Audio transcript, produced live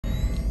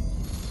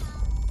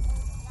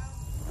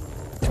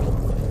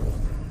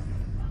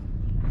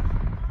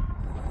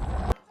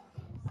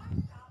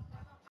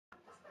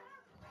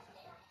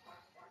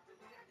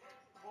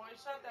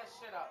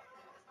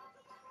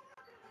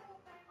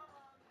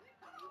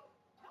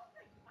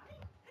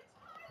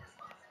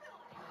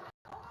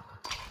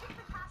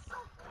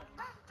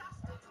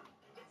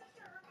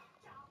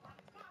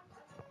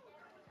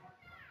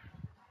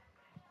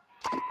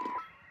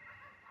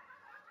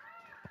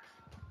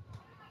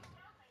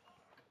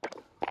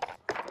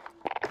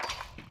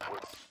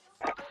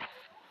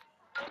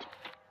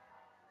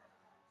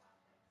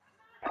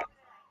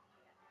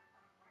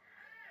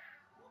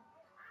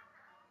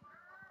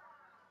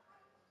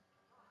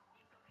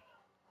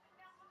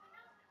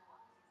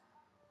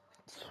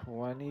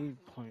20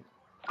 point.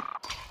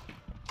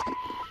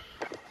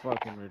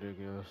 Fucking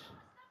ridiculous.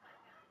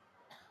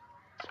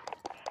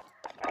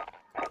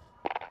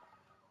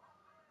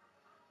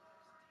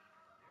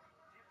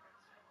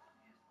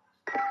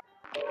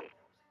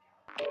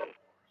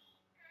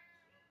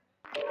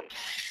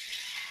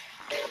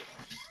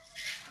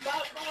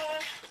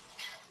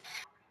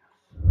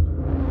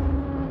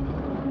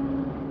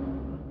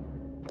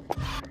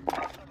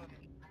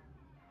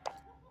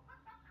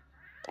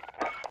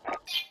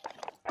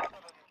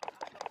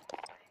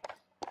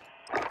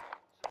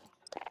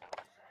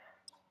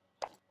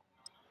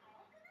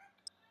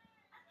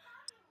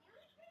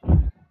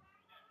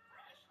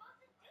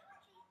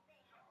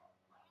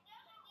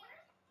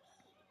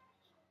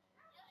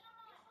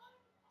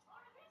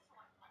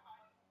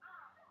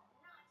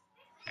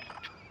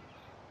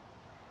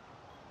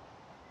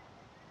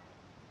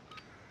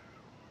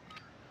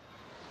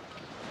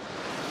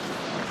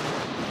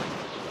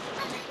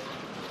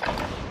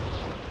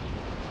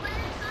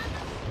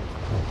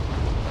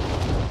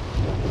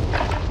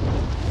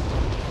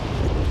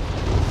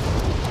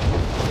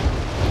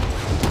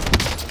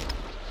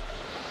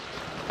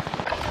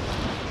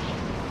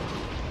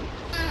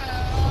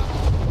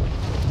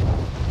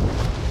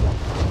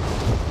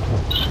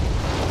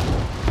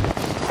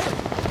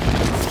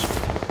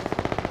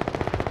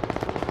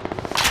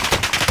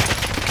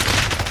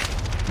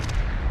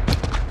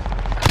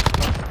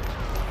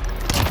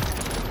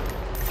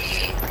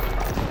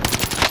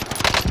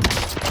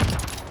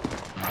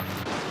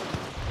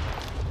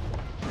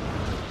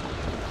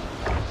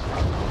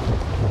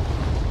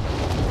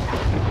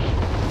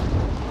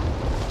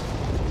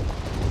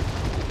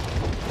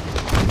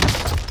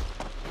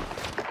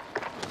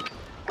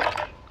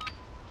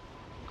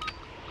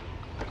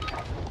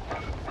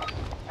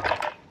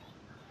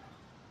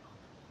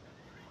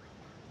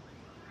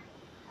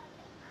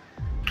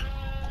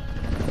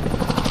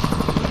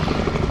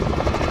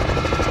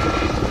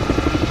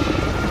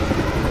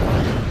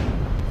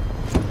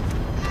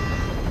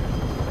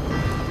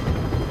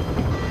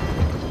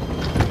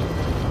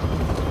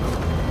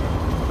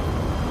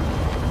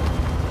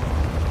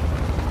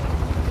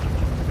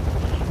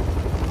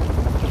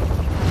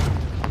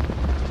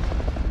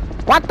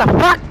 What the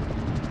fuck?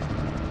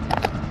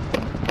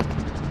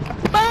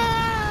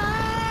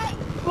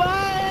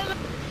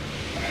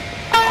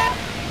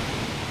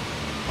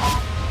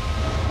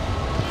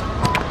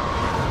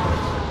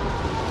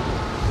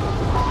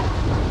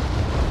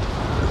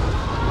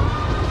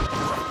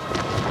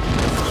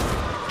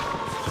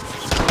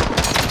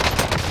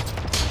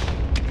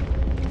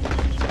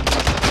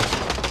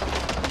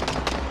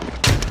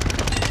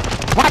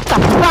 What the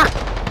fuck?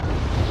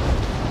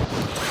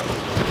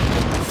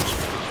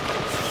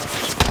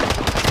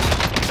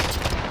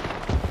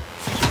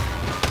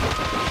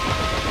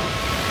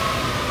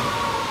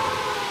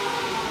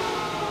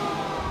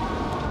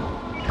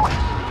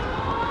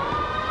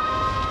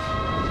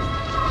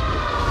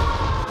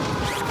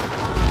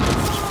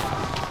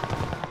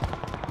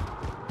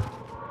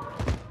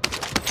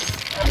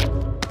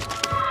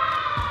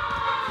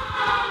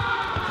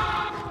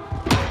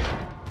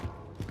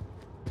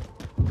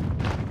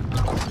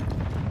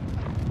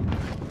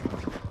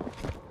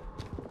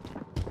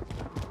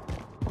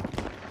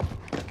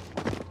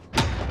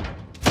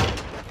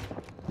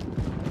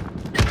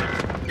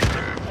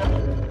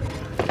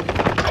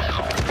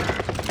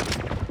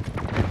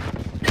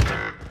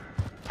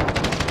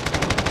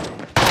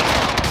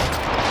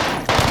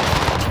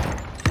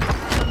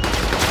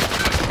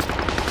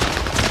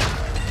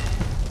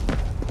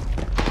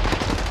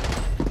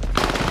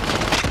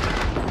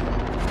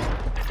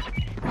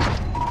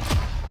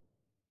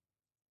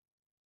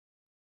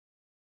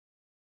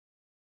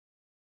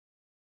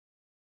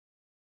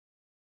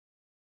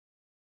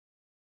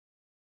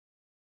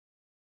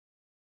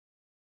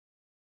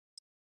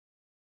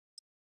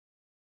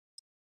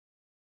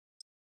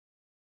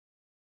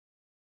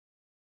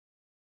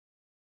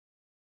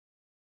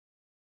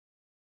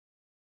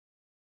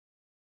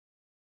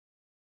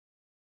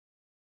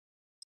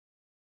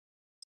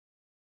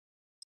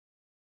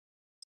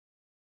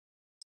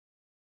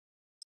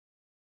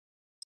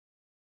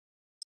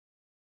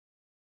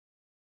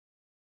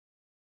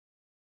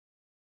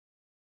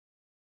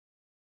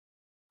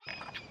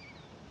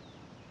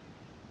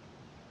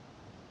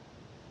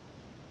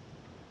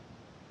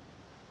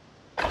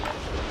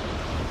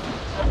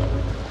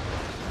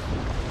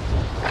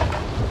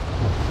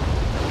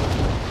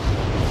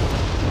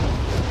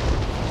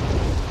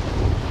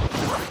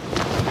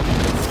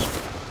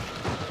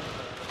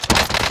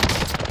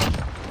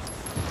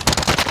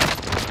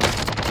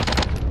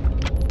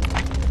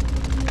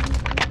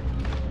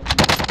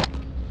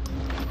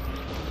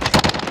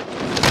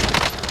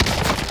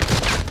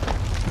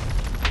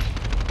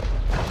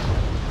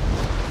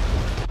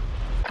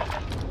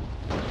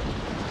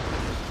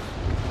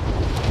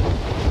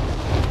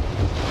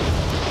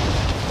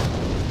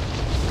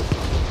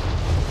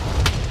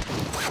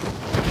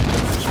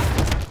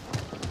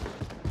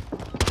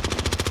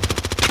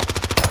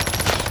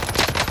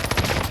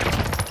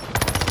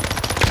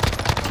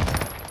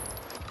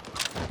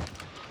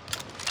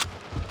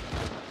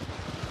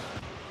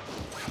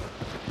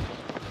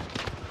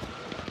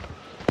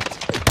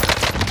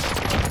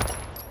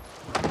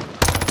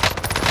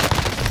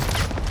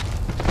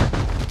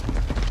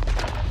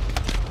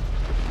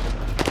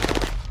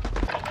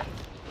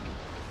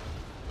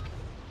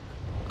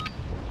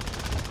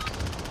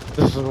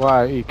 This is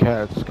why I eat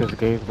cats, because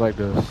games like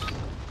this.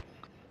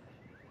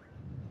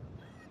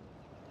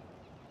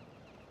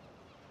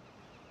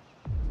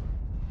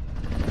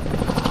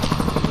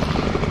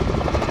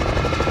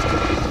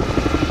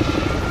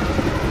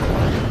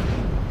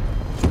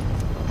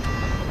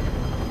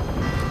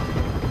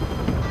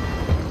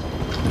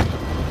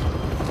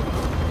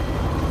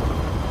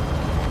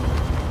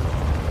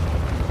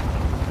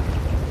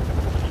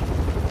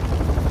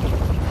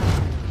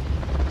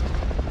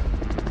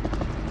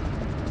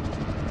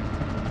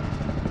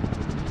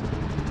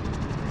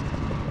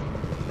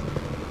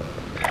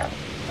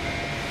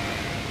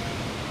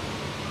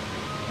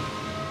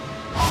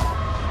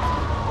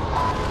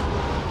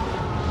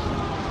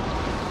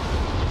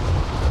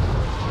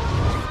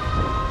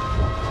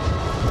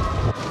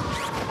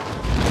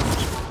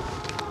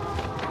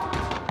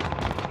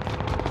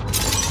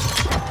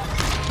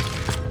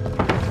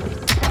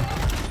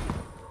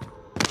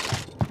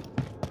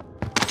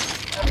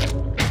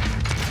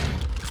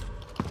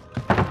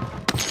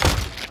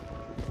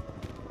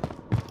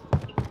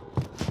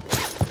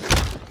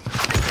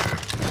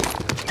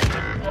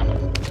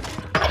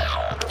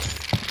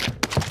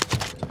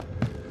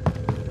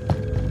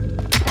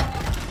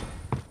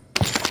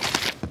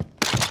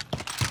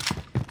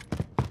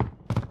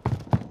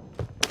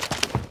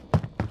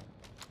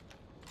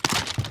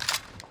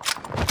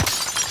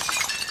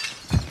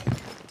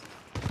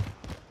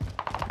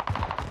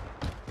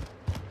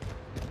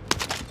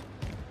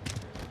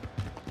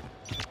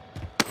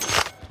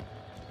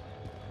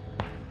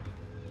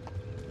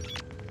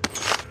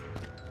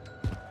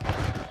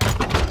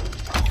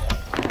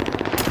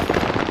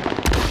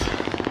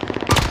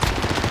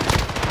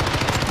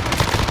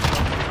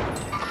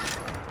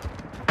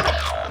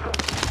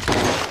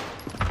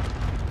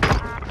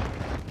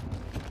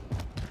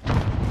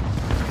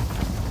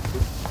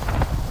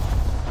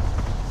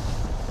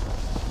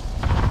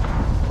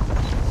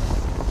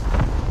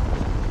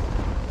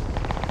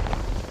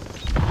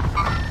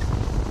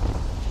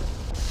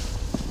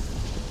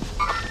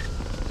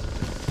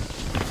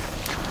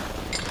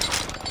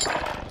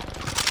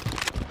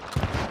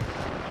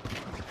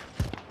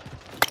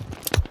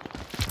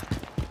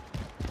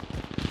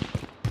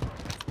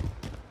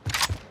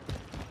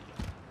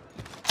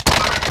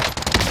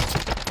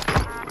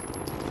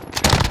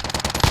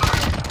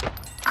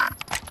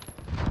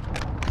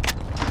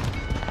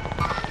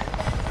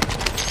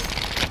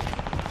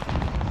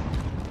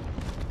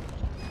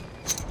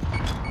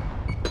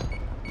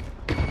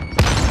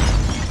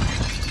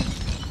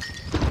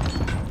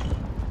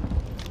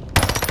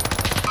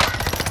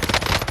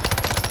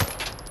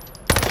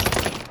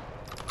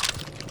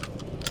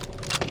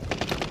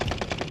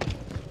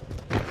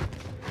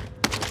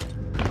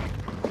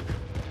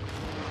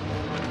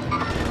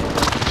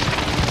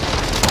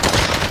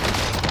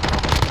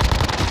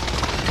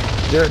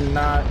 They're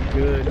not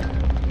good.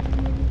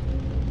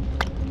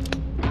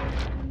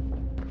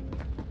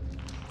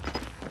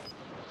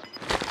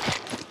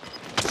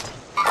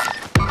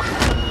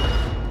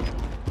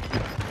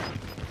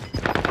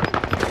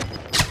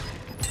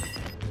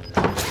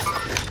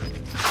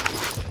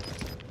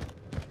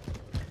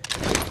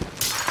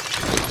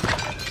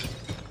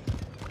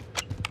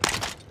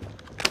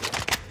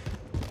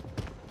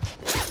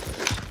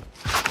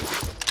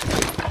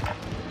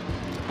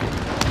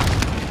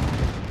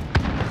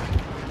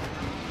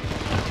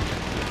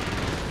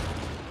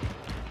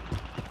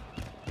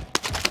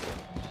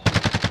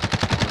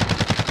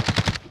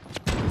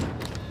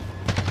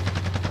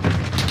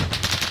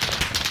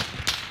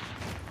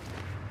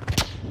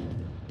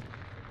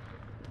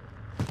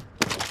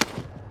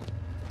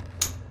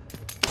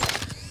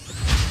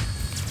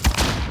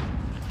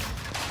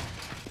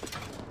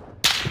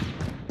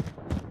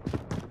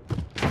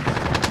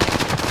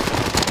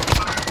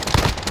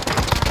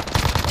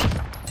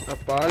 La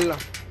pala.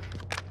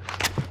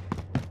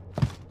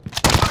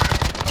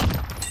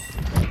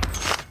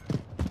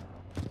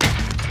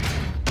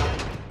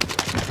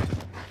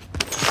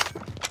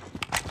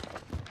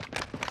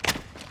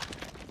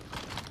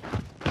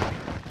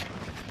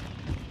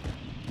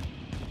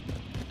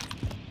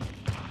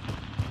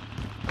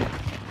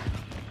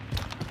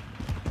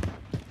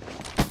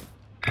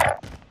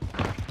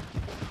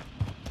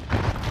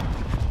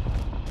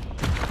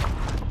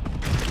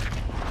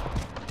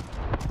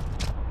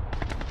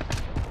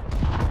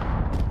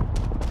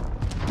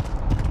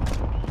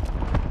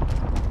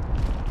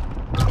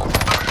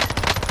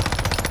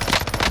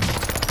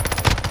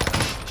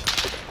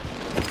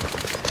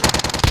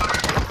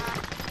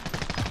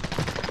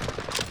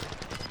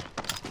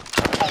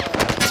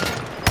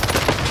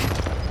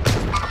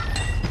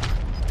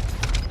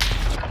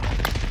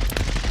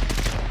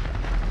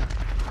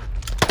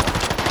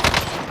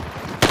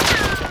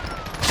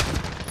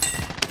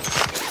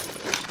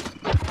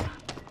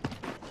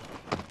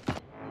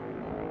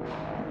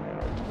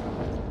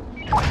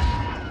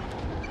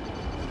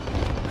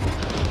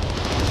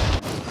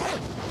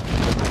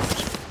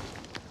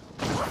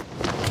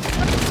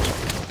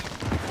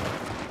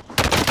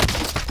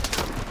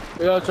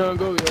 Where y'all trying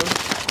to go, yo?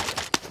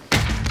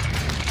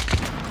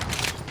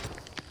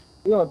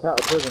 You on top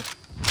of prison.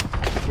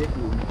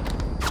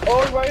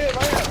 Oh, right here,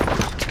 right here.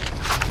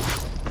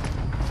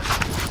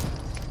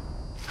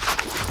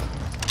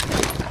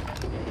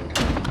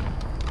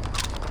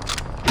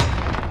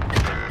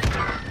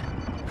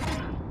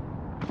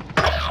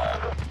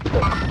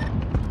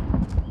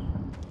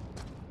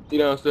 He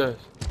downstairs.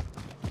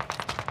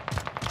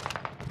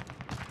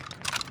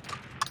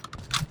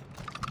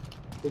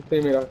 His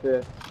teammate out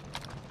there.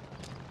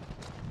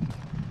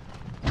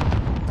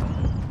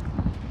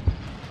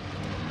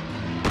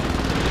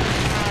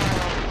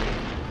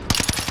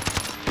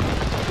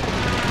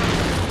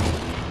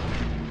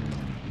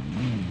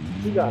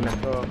 He got in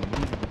that car.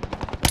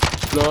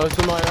 No, it's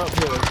somebody up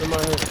here.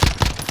 Somebody here.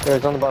 Yeah,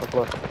 it's on the bottom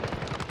floor.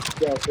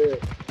 Yeah, out there.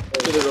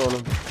 Put it on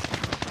him.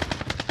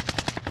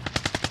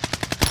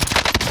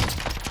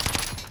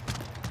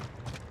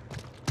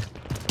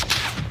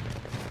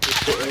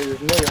 There's this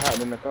nigga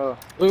hiding in the car.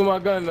 Look at my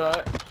gun,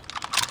 dog.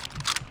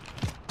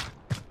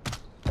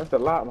 That's a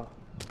lot, man.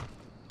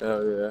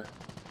 Hell yeah.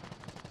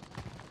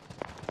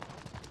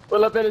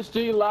 Pull up in the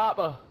street,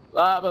 lava.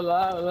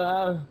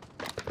 Lava.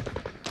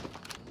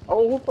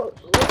 Oh, who fuck?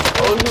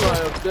 Oh,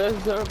 somebody upstairs or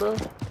something, bro?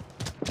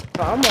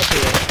 I'm up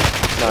here.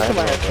 Nah,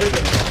 Somebody had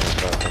prison.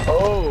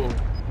 Oh.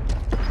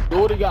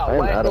 Dude, he got I am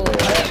whacked out of on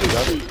there. Happy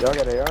Street. Y'all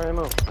got AR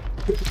ammo?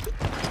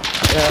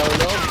 Hell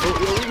no. Yo,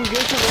 we can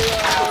get some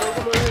AR.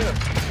 Come over here.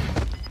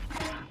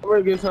 I'm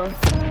ready to get some.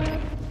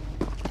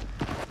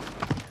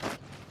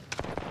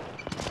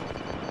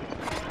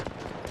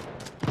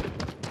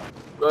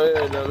 Go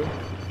ahead, dummy.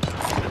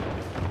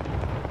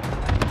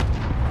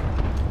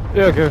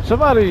 Yeah, can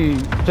somebody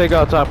take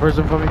out top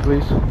prison for me,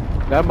 please?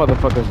 That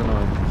motherfucker's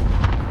annoying.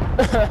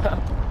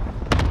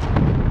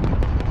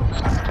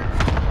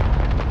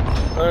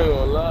 I ain't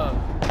gonna lie.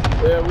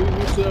 Yeah, we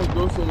should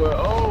go somewhere.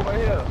 Oh, right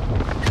here.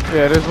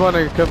 Yeah, there's one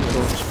nigga coming to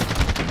us.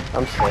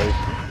 I'm safe.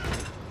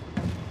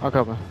 I'm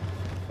coming.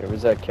 There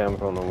was that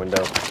chemical in the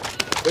window.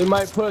 They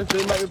might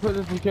be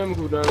pushing some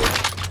chemical down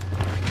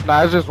there.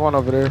 Nah, it's just one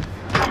over there.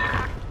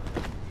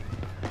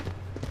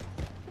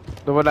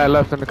 The one that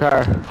left in the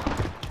car.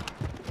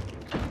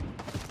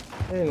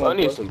 I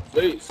need some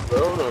plates,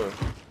 bro. Hold on.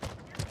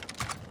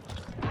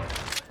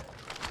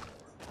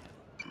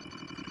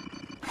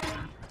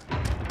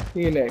 He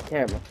in that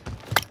camera.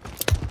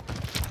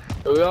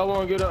 Oh, y'all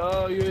wanna get a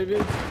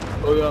UAV?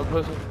 Oh, y'all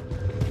pushing?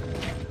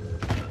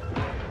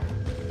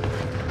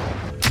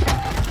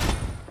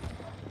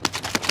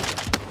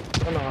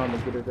 I know how I'm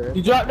gonna get his ass.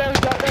 He dropped down.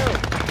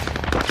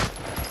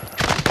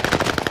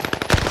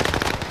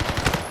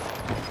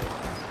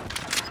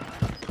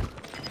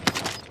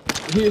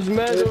 He's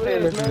mad over here.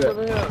 He's mad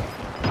over here.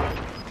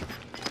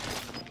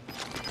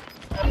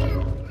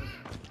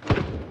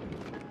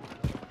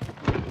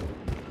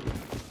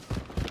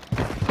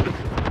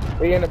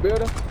 He in the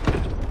building?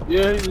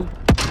 Yeah, he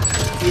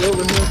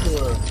over here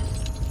somewhere.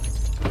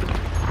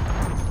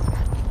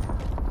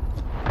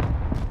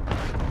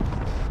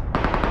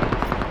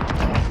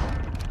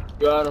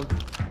 Got him.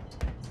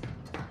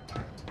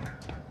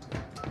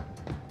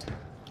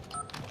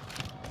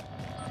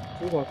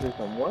 You gonna say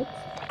some what?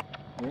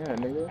 Yeah,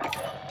 nigga.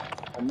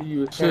 I knew you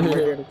was standing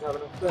right there at the top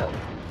of the steps.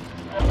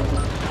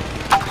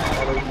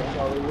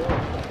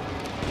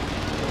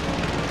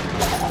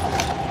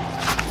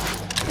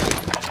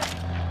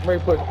 Ready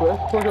to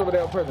push over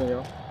there in prison,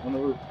 yo. On the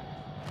roof.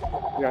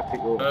 We gotta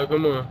take over. Alright,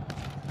 come on.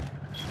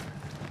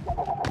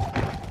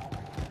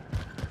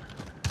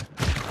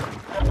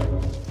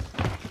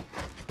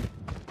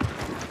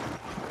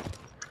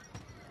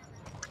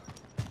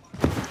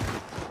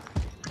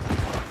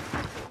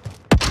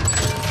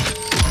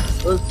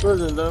 Where's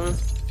prison, dummy?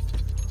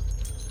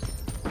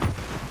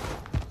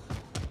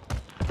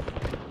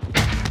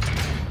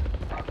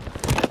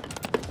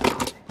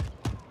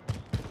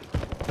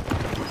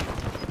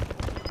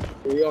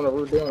 We on the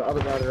roof, they on the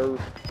other side of the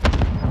roof.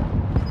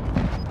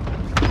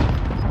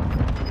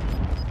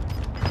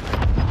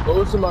 Oh,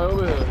 there's somebody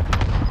over here.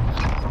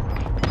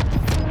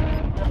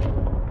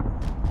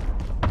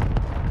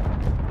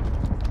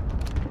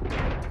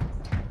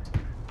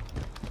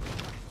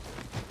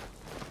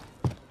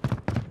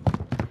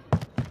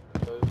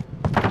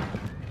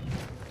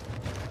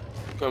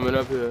 Coming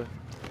up here.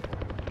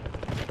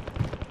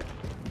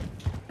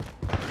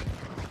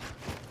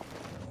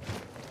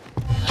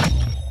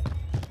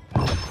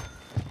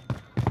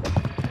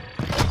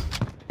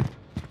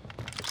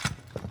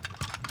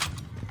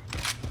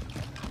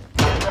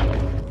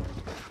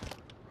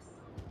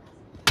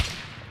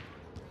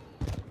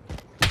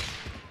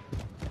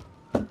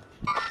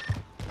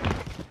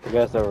 The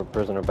guys that were a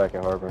prisoner back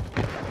at Harbor.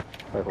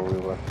 Like where we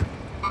were.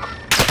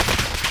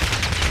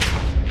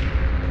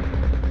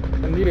 I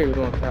knew they was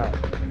on top.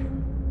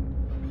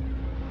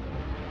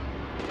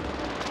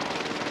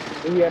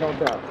 Who he had on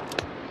top?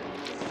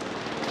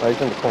 Oh,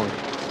 he's in the corner.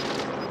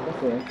 That's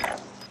him.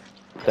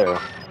 There.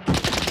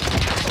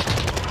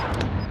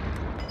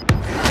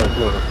 That's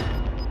moving.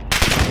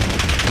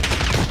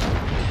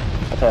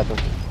 That's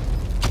happened.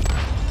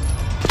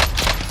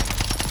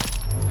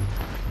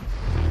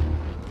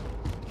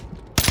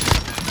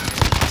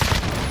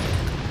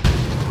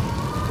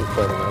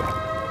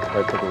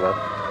 Alright, take a left.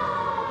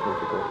 Should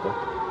we go up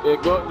there?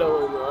 Yeah, go up that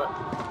way, man.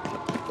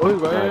 Oh,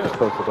 he's right Nah, here. just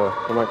close the door.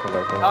 He might come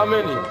back down. How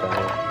many? Down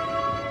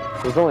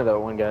here. There's only that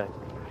one guy.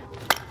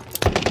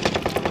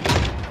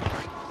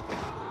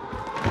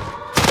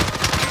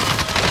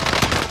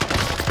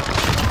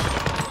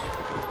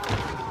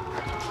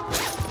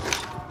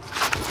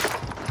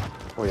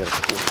 Oh, yeah.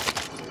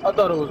 I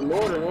thought it was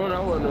more than one. I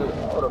would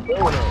have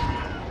been with him.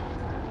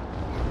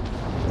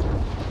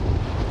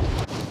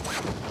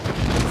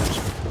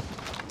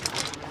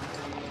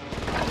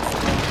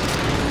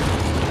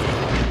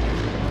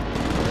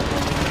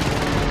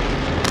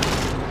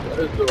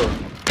 This door.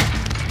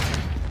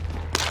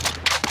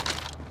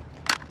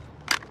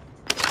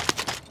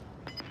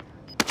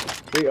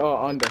 We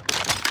are under.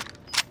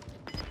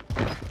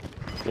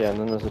 Yeah, and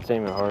then there's a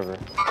team in Harbor.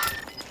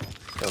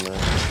 Down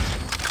there.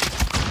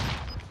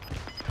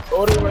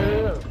 Oh, they right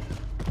here.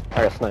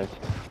 I got sniped.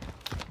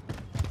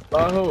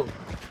 By who?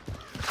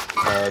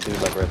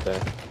 Dude, like right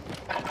there.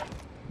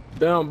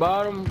 Down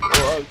bottom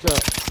or up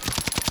top?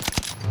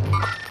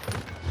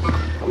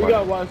 We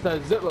gotta watch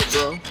that zipper,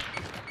 bro.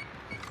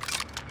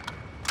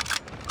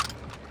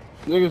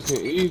 Niggas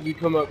can easily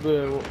come up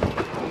there and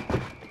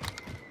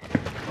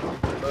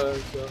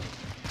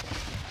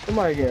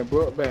Somebody getting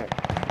brought back.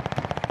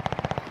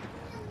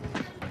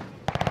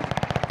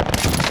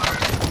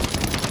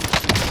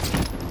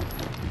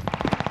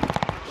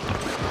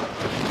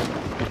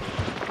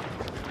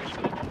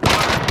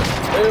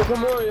 hey,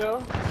 come on,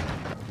 yo.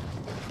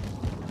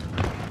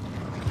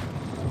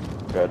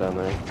 Guy down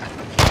there.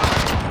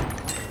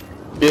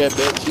 Yeah,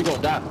 bitch, you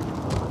gonna die.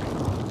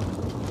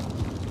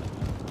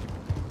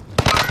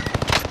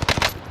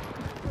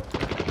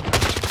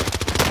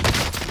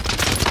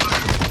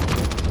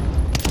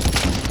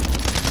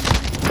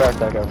 Crack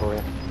that guy for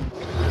you.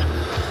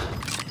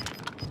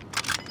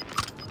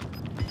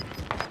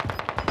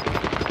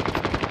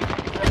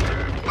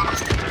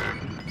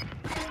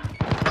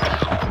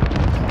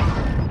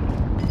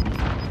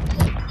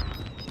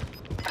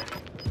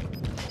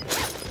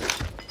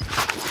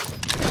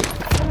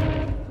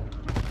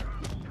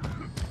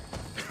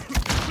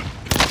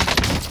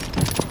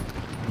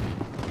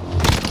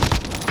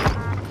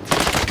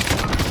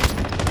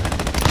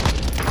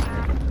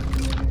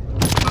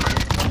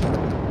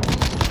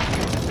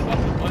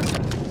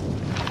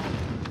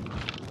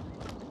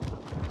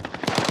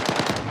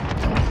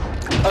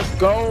 Let's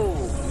go.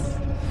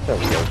 There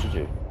we go,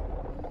 GG.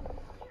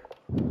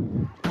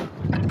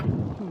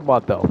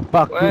 What the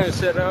fuck? Man,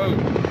 shut up.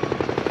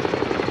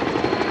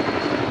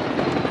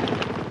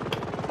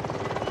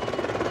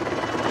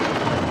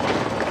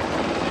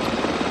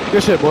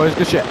 Good shit, boys.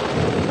 Good shit.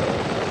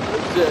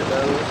 Good shit,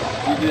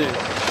 man. You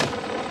did.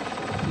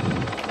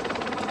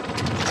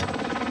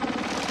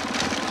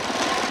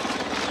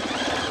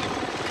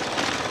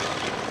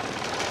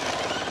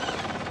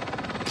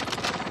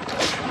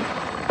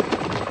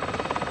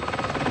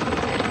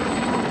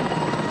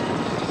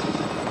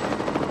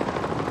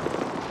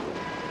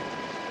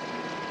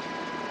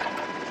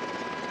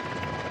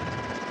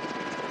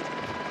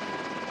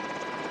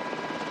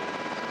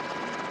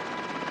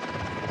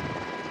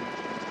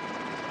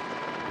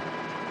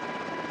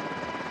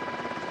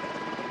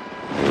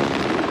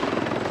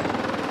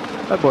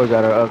 That boy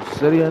got an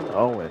obsidian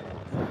Owen.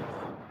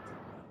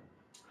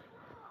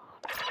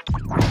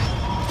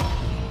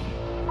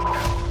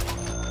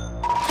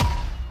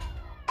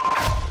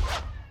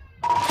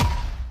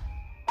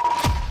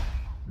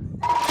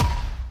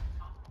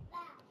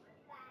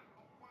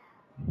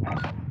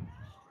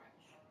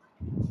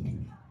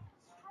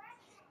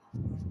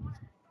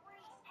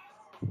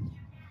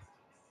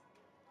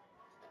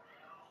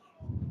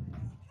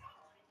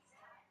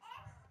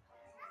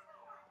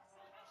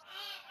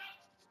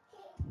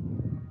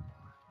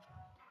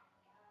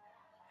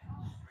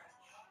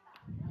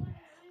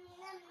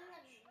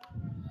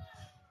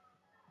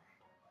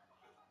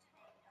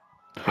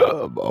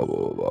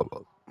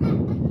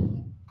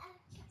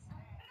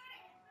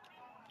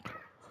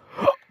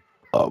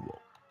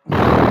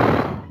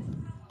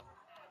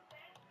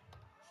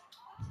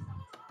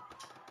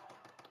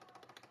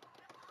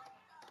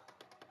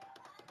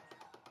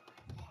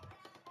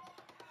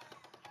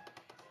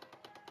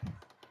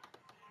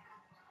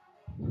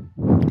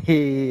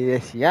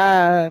 Yes,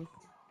 yeah.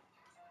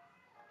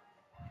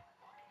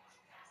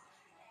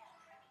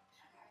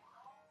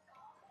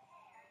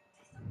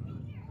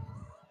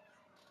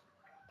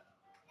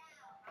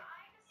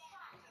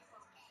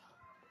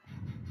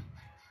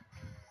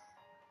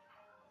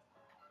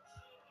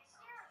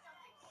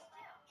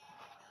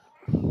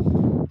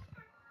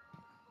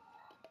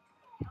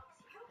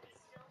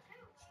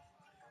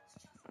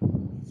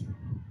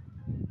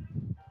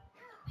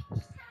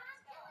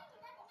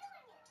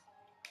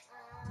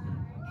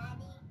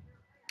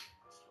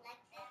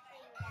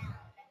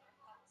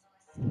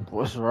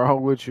 What's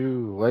wrong with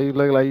you? Why you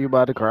look like you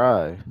about to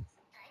cry?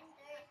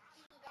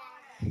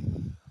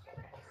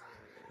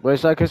 But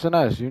it's like kissing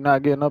ass. You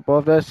not getting up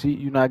off that seat.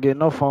 You not getting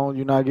no phone.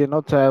 You not getting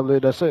no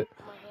tablet. That's it.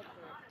 My head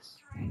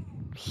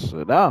hurts.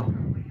 Sit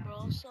down. But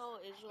also,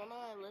 is when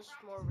I list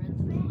more red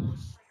than the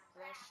last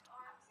rest.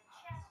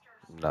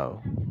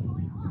 No.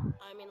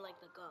 I mean, like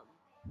the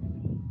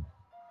gum.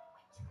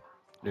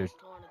 Dude. It's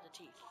torn at the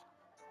teeth.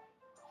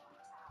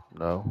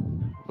 No.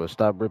 But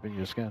stop ripping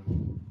your skin.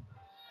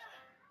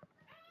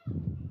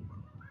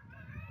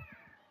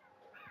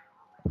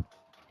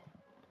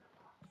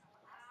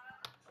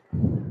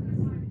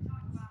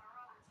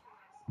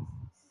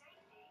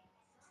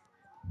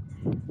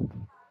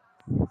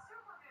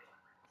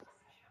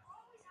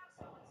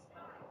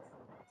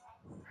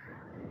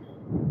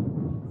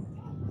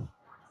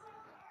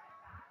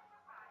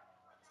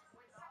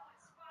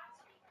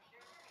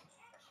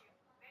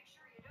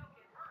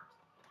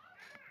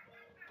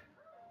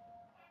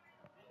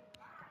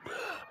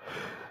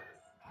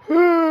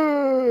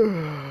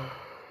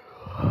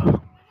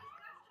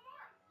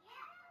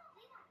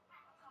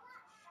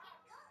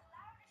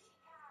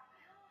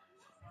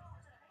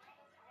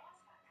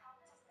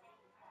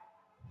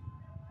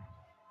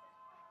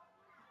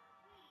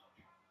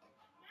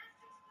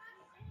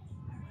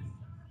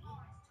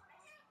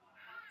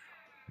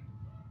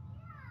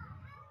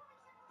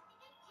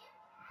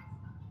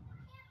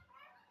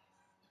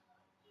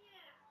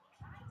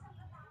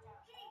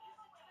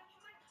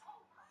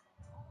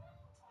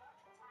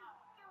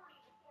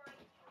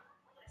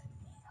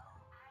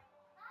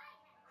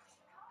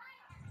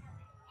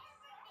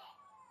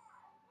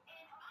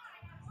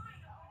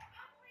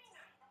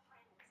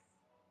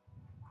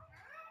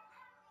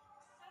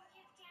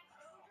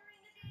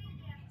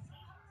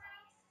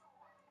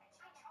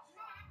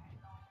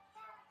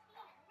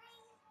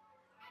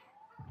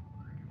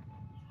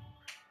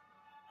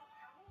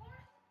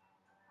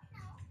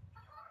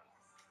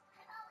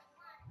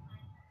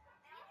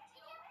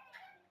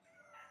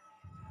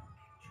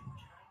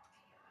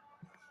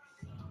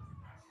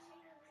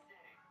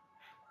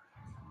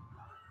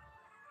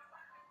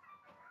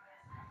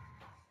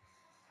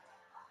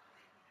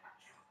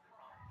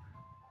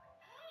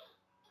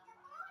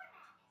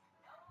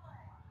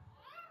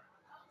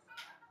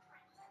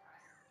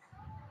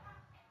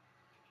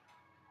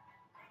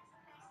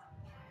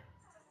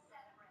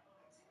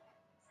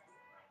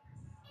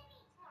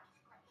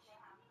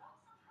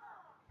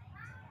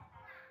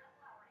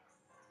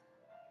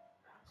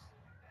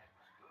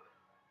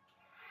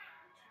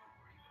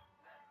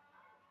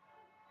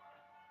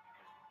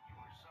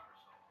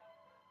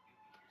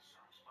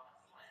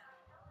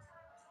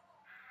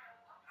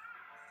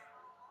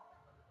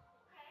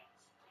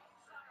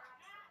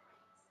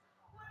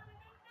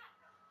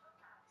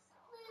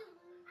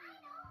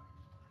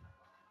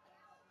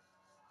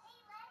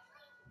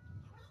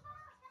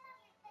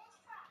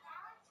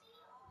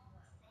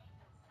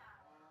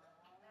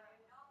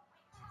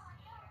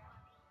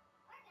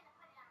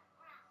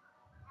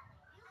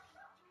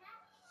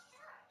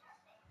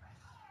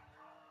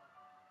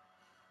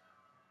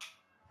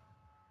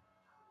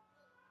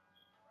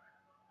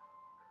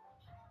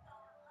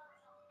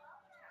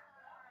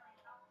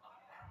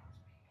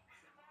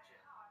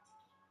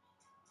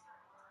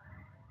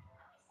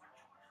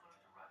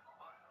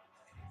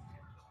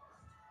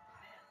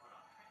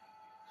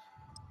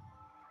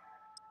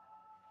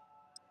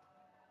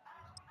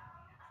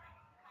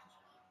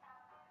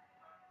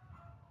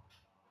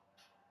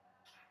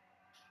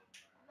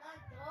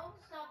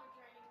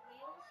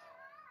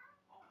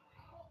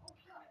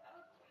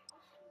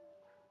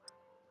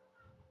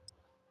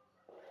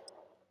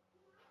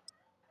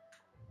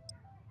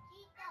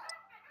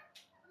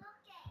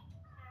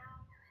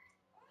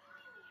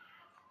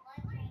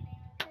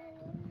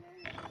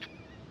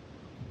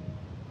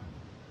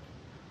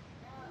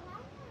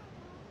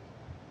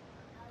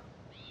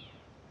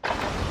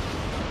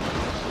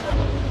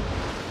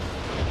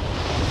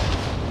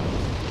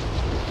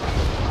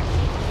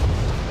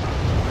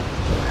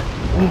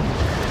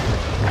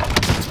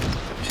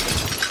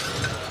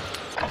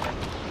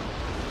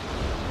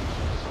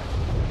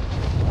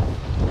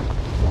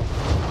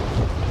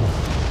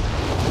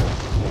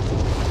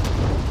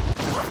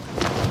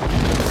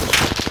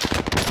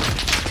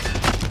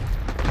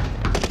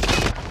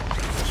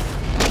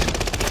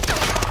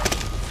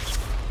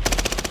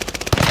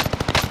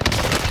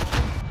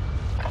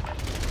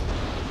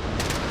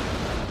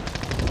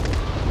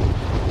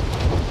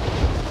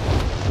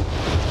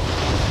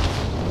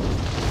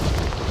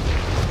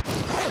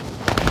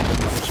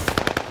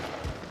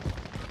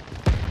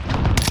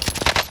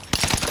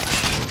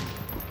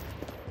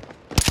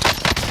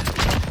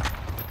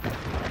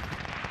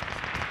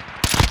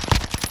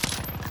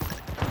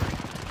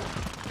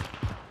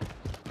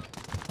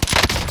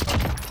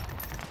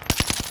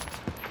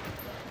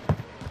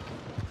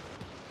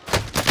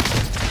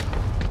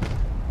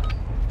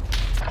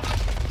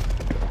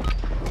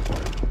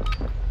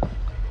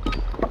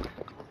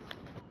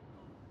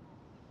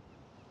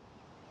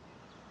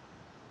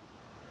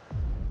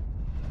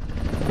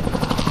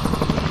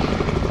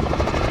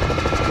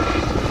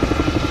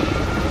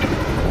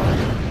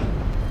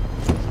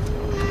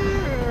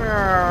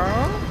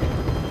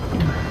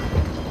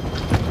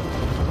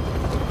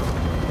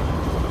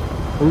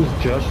 Who's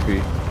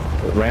Justy?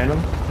 Random?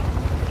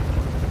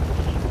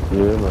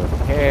 Yeah, man.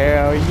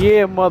 Hell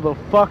yeah,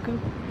 motherfucker.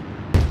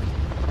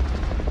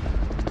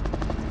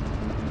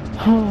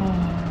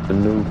 The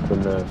new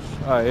finesse.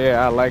 Oh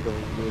yeah, I like it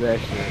when you do that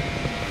shit.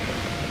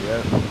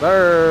 Yes,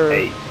 sir.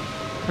 Hey.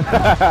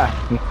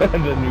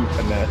 The new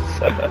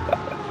finesse.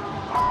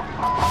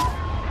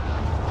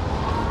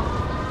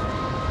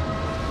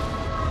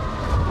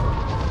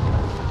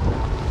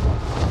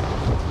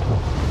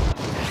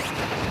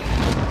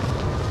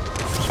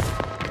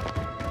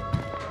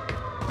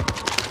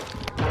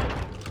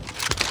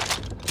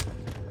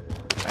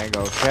 I ain't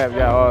gonna cap,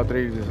 y'all all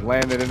three just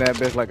landed in that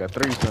bitch like a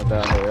threesome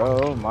down there.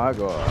 Oh my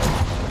god.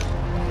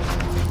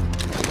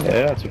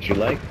 Yeah, that's what you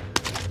like.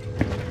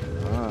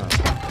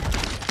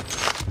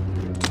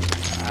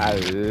 I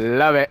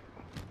love it.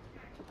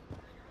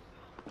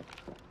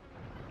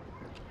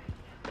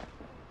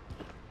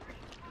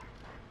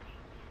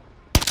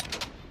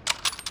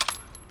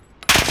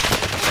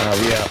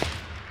 Yeah.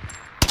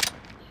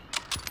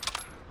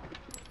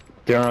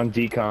 They're on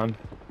decon.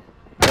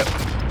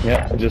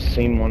 Yep, I just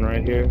seen one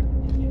right here.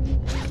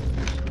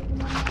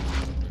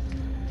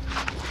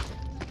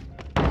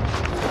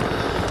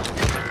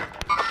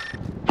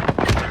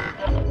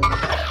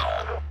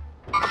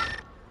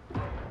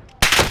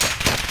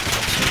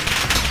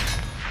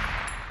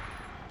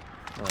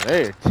 Oh,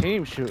 they're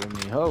team shooting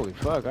me. Holy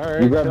fuck.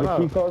 Alright, You grabbed chill the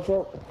out. key card,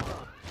 so?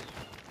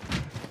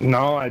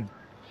 No, It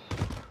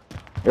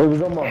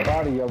was on my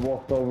body. I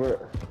walked over it.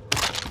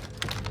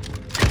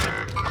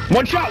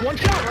 one shot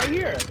right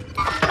here.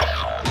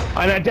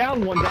 And I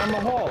downed one down the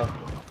hall.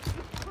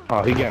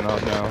 Oh, he getting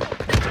up now.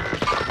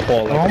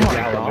 Paul likes the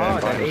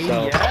gallivant by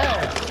himself.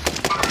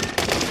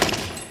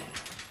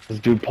 This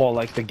dude Paul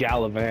likes the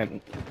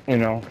gallivant, you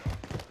know,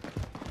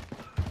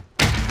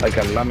 like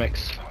a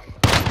lummox.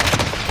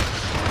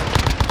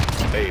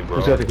 Hey, bro.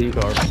 Who's got the key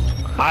card?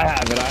 I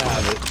have it.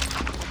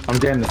 I'm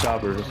getting the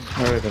choppers.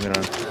 Alright, bring it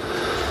on.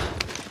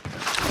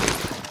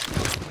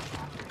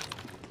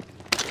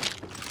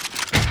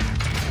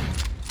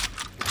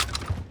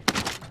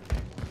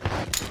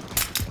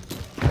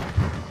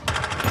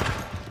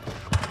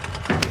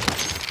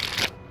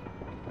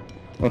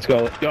 Let's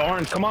go. Yo,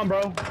 Orange, come on,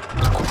 bro.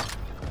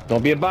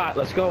 Don't be a bot.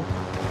 Let's go.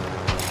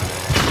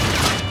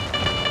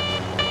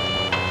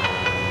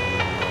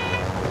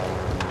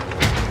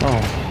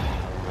 Oh.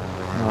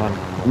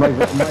 Mike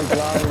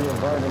Lowry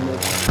invited me.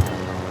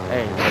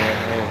 Hey, man,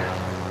 hey.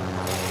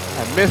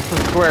 I missed the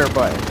square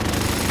button.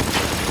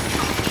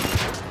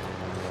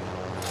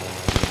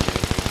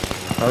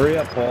 Hurry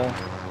up, Paul.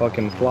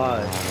 Fucking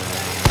fly.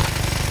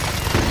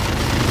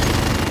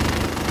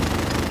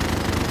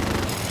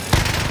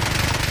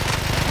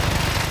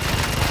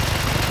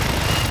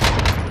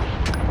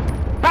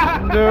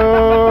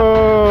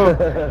 No!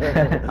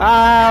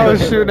 I was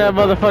shooting that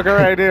motherfucker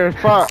right there.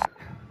 Fuck.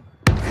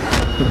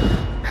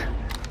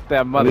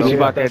 That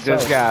motherfucker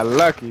just got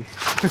lucky.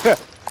 Shit.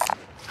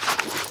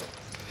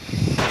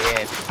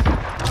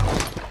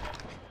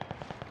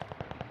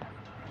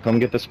 Come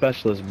get the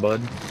specialist,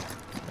 bud.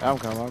 I'm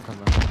coming.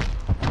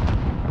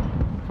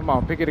 Come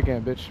on, pick it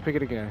again, bitch. Pick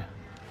it again.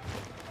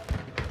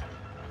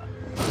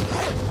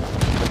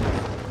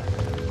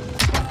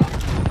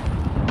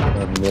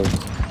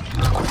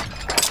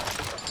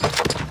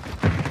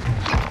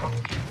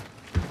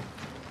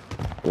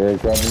 Yeah,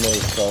 grab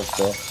another stuff,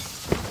 though.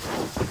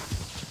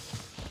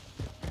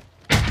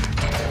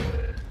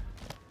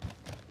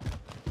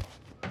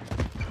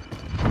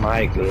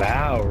 Mike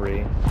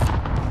Lowry.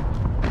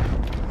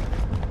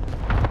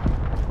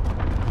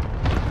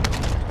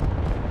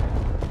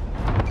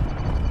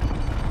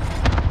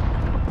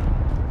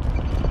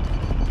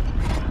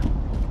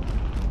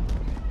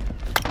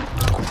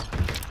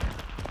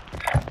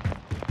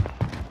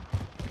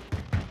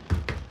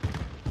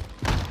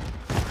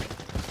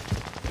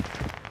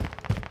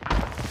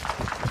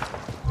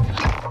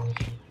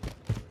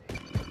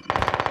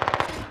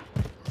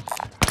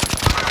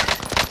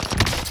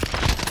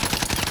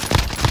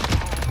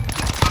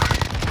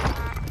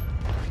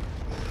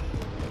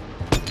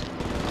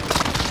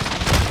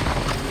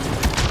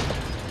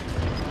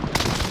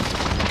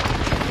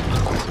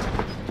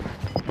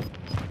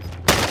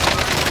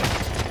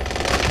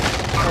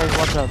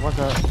 Watch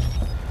out.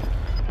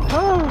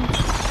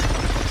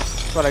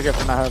 That's what I get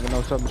for not having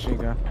no submachine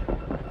gun.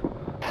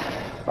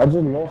 I just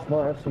lost my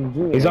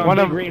SMG. He's on One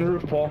the of- green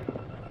roof, Paul.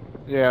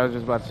 Yeah, I was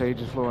just about to say, he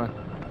just flew in.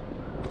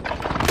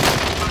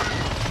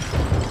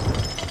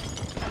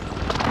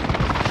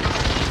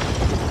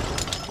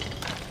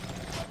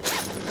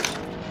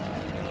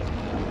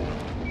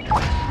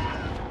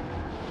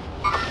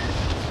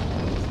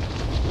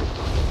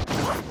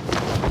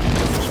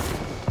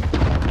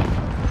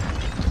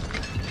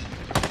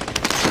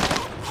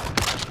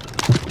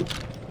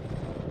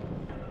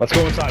 Let's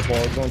go inside, Paul.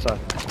 Let's go inside.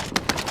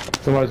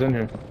 Somebody's in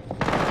here.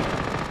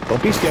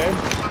 Don't be scared.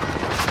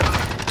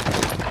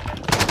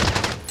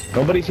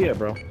 Nobody's here,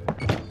 bro.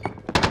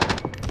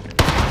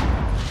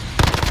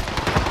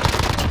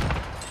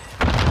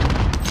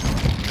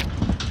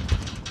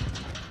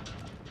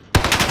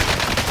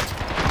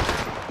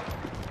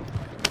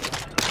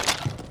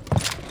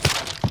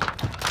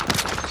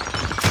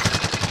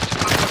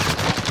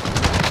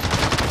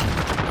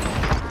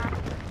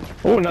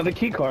 Oh, another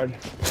key card.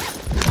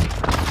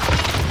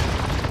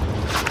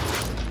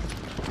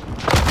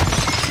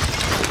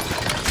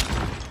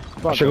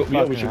 We should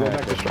go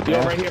back to strong.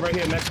 Yeah, right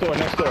here, next door.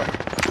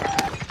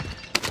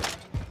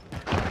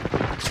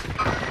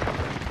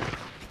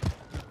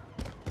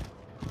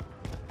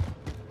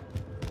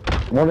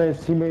 One of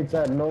his teammates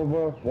at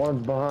Nova,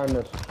 one's behind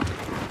us.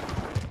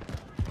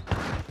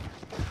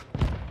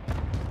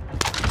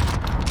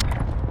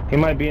 He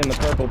might be in the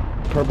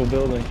purple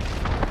building.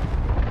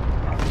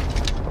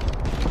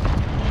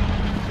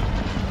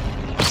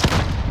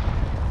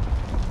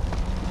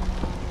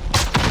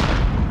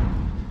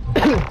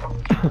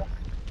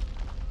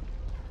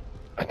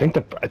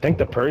 I think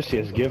the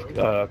Perseus gift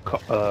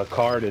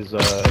card is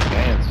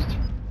advanced.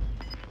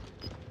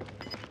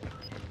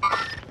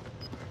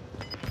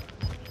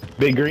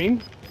 Big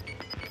green?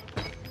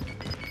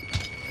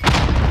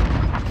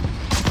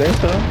 Think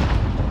so?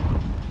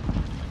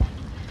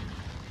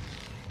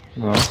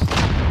 No.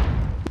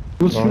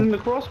 Who's shooting the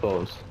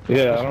crossbows?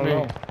 Yeah, I don't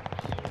know.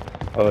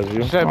 Oh, it's you?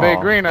 You said big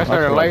green, I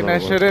started lighting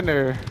that shit in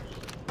there.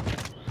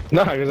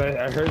 No, because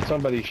I heard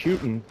somebody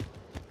shooting.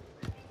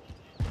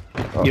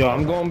 Yo,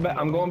 I'm going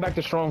back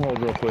to Stronghold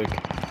real quick.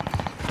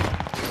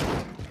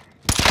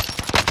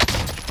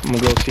 I'm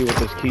gonna go see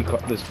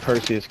what this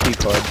Perseus key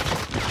card.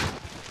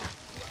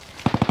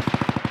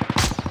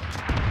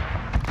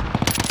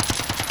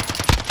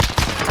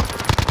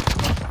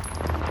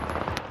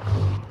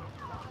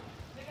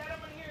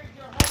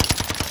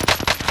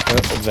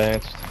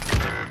 Advanced.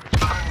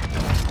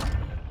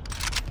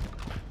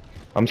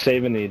 I'm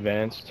saving the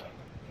advanced.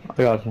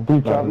 I got you.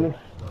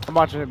 I'm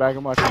watching it back.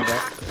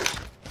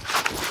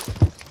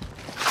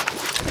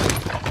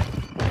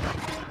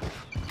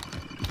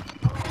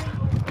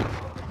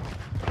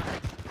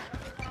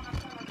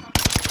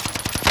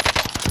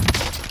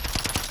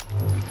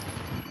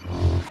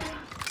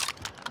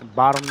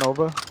 Bottom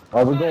Nova.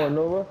 Are we going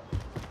Nova?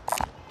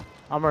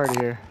 I'm already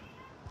here.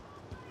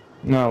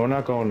 No, we're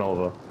not going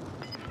Nova.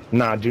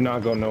 Nah, do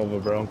not go Nova,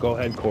 bro. Go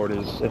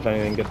headquarters. If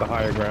anything, get the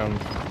higher ground.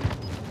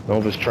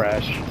 Nova's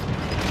trash.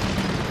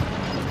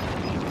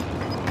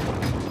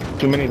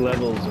 Too many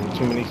levels and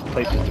too many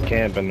places to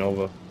camp in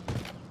Nova.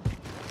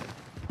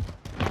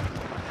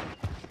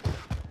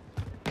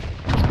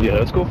 Yeah,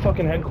 let's go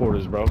fucking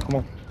headquarters, bro. Come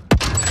on.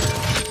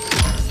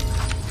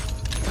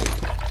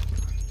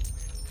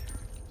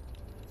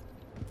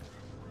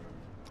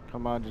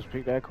 Come on, just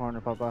peek that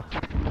corner, Papa.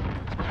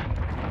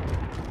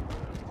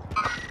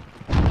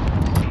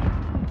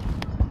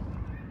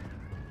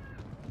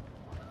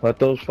 Let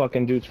those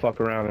fucking dudes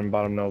fuck around in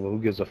bottom Nova. Who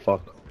gives a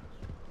fuck?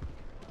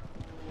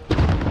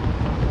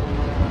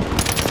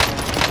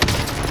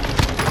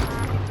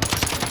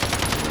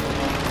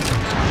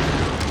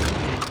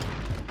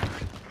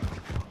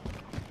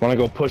 Wanna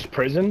go push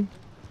prison?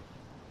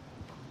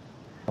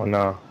 Oh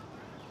no.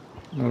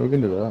 No, we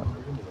can do that.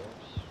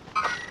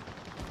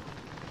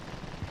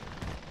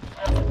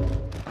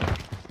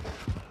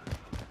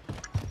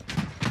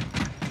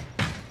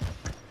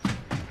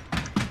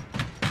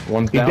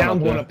 One's He down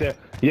downed one up there.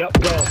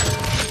 Yep, go.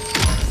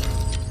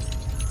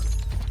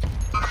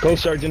 Go,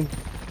 Surgeon.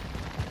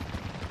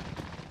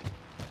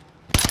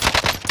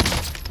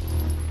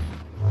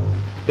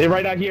 They're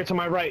right out here to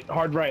my right,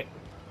 hard right.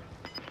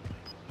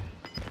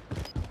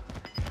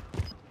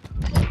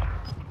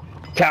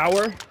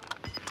 Tower.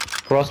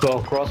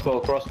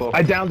 Crossbow.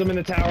 I downed him in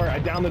the tower. I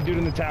downed the dude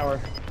in the tower.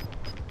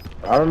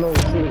 I don't know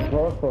who's shooting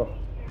crossbow.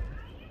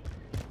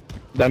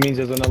 That means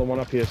there's another one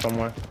up here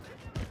somewhere.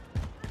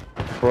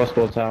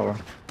 Crossbow tower.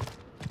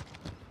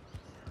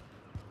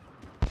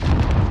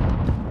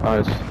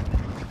 Nice.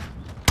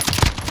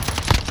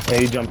 Yeah,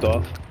 he jumped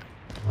off.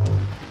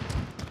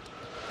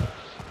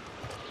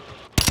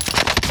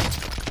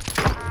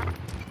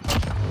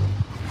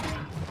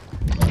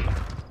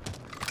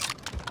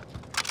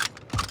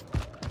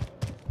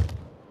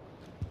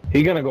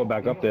 He gonna go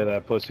back up there,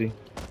 that pussy.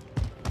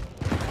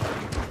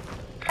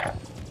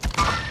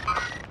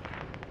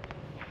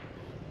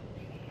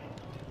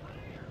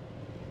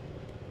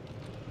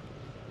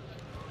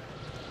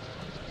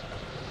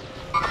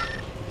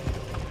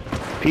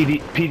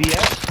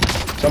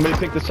 PDF? Somebody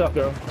pick this up,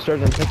 bro.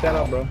 Surgeon, pick that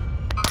up, bro.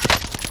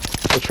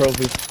 The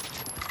trophy.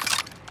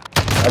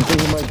 I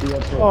think he might be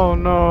up there. Oh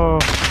no.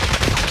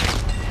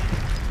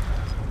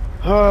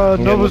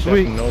 Nova's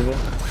weak. Nova.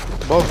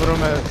 Both of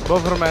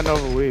them at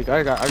Nova weak.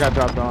 I got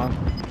dropped on.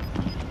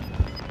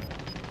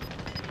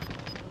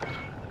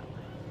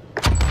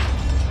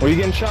 Where you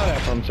getting shot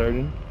at from,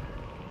 Surgeon?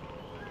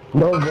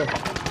 Nova.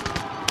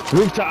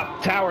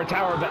 Rooftop, tower's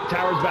back.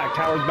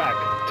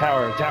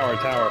 Tower.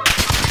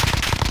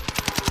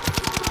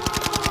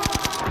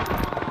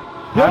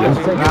 How did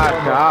he not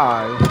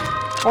die?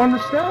 On the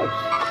steps.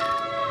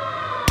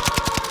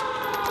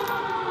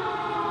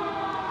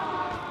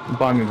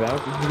 Buy me back.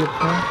 Did you get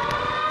the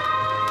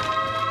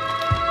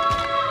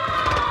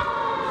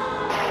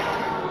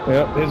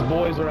Yep, his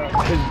boys are out.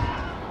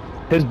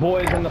 His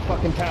boys in the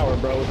fucking tower,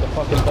 bro, with the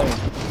fucking thing.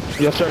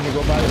 Yes, Surgeon,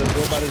 go by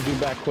the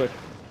dude back quick.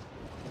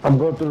 I'm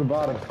going through the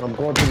bottom.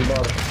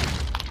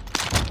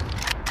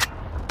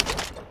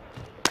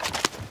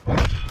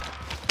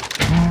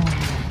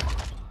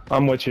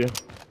 I'm with you.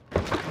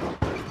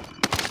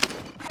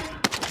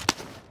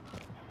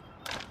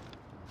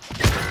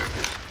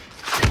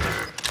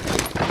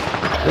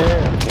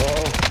 Damn, bro.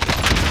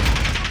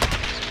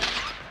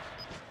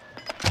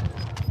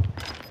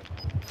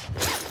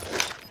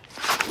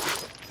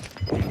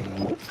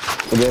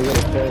 They're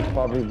gonna say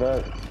probably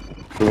back.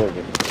 Look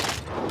it.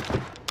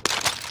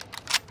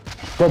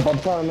 So I'm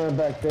trying to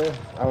back there.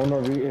 I don't know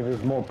if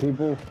there's more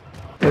people.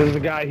 There's a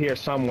guy here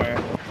somewhere,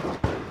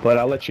 but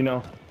I'll let you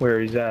know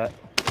where he's at.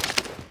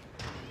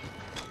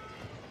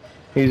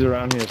 He's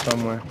around here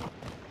somewhere.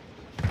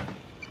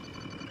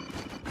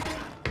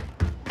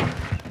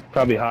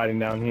 Probably hiding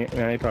down here.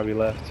 Yeah, he probably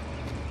left.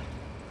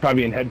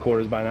 Probably in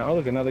headquarters by now. Oh,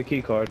 look, another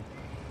key card.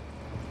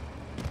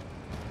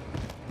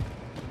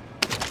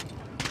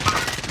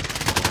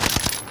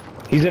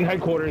 He's in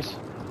headquarters.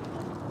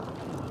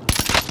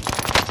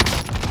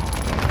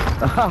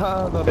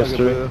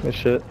 History. This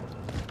shit.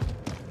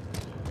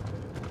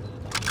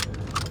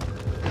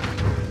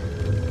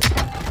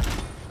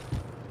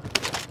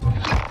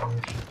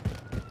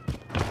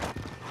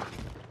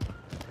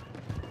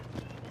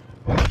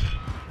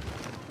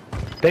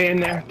 They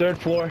in there, 3rd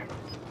floor.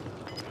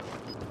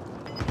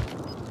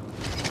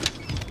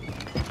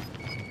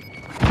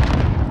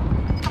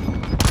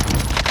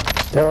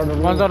 They're on the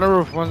roof. One's on the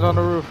roof. One's on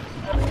the roof.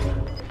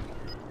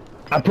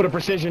 I put a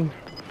precision.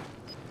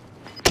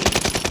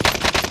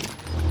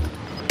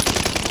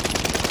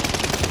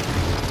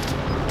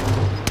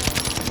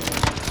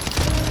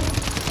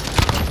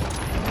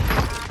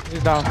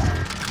 He's down.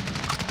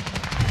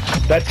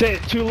 That's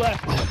it. 2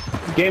 left.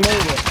 Game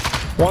over.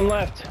 1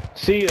 left.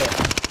 See ya.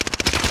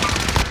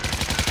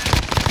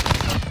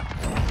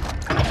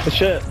 Good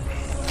shit.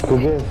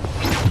 Good game.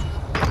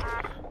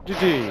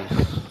 GG's.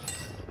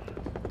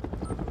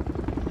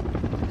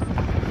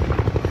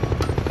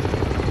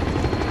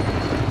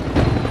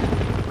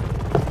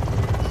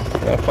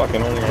 That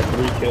fucking only had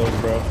 3 kills,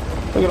 bro.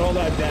 Look at all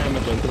that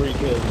damage and 3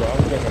 kills, bro. I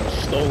was getting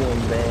stolen,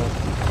 bro.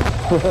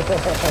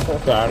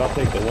 Alright, I'll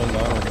take the win, I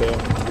don't care.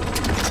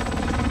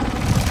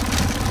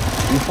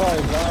 You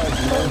probably died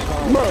one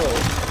time. Bro,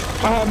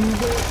 I have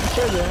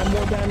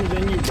more damage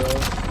than you, bro.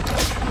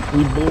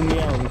 You blew me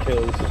out in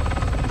kills.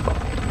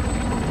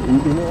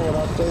 You know what I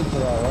say to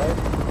that, right?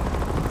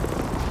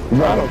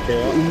 I don't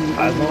care.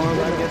 As long as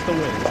I get the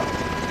win.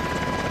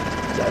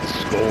 That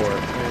score.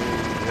 Hey,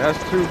 that's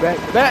 2 back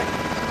to back.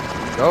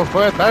 Go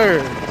for a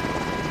 3rd.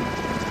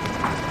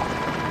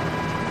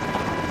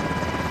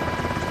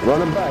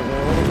 Running back,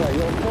 man. Running back.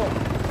 Yo,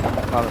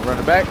 fuck.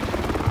 Running back.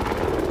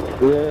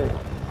 Yeah.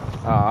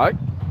 Alright.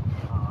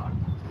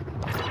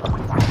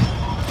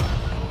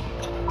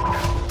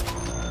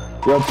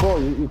 Yo,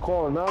 Paul, you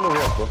calling out or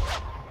what, bro?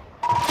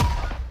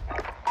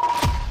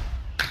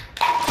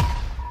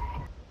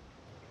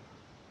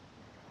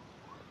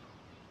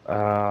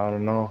 I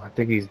don't know. I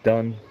think he's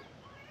done.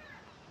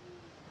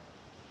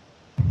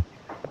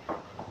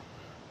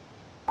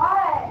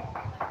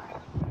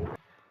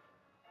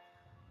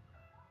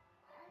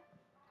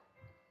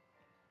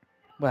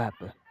 What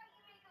happened?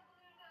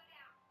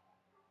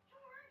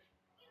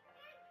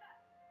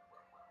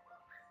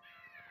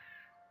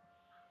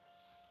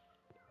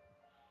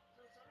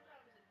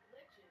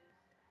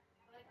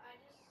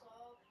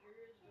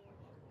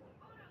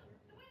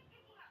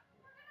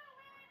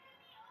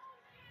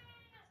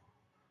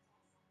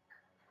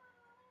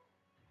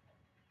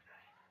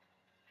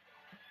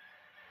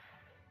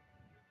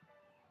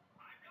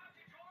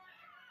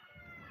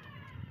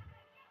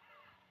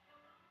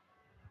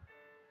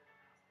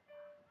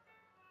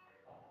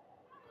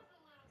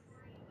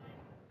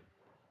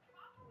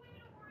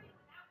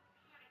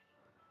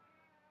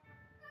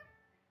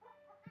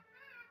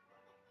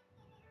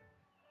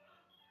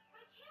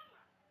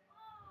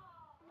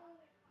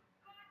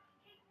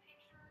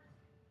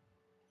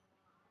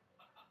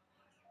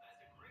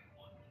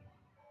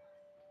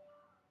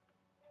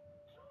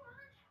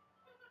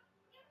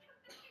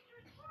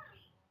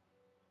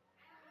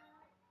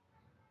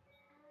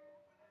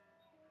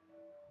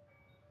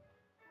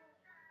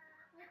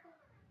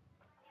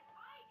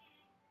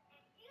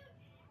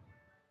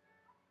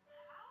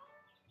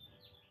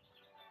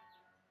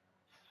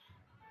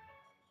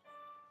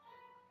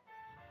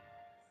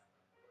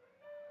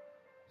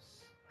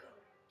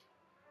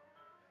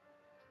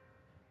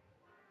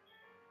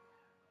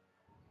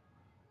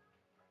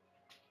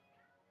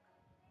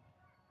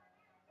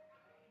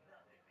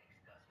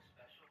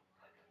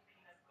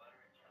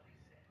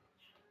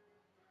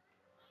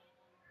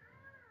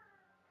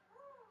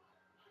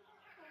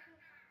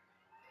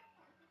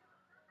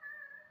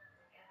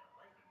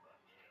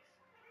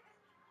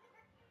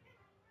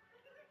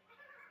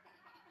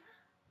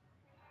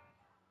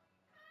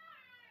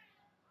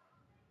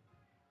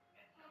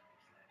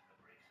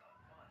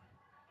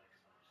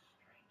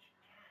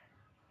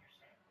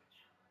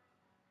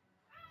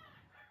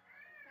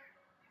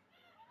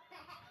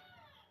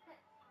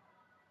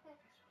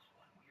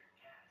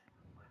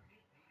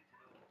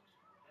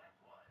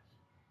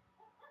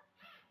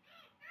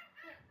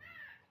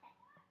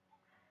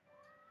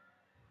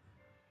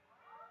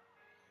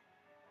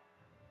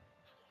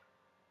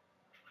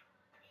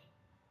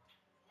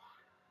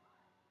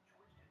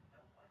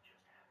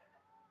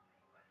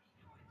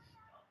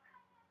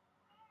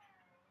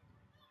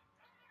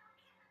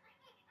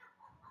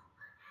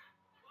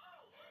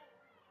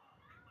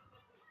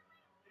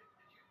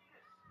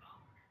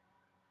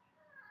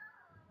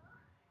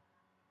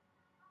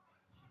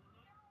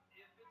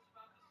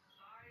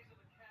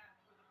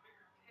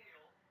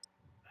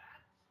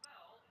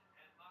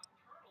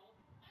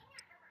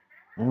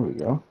 There we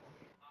go.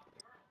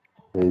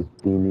 It's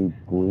Beanie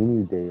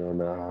Weenie Day on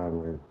the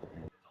island.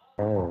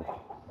 Oh.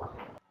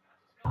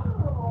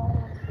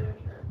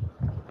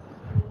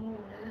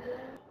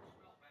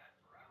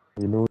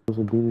 You know what's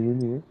a Beanie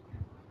Weenie is?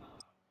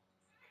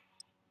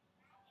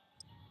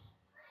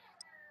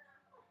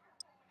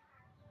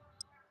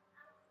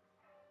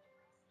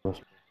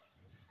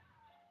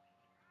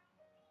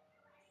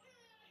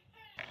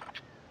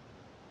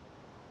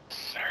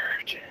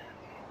 Surgeon.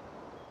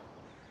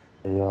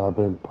 Yeah, I've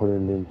been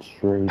putting in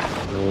straight.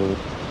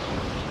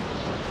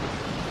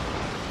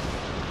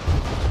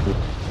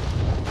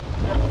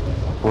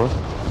 What?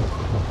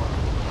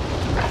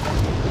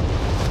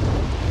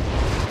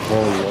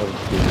 Oh, yeah.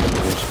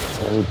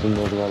 Everything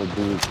that I gotta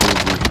do is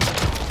crazy.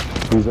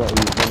 He's been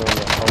on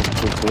the house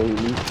kick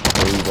lately,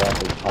 and he got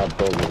his hot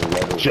dog and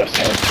lettuce. Just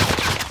him.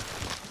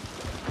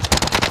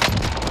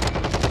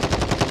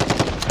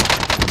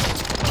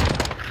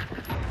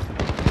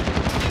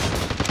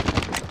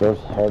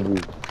 That's heavy.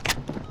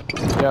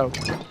 Yo.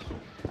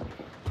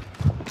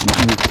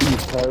 You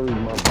carried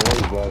my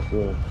boys last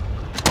year.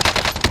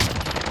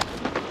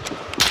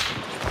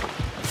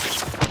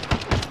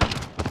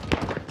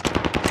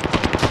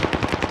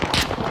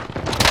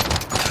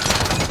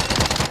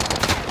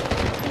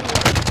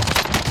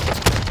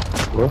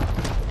 What?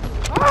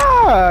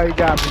 Ah, he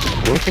got me.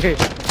 I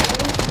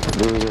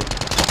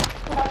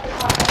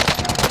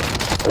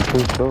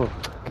think so.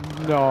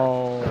 No,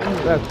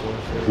 that's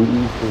bullshit. He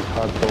eats his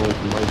hot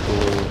dogs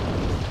microwave.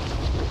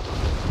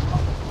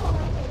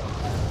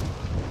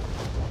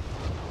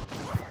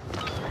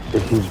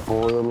 If you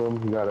boil them,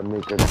 you gotta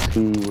make a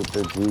tea with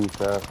the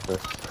juice after.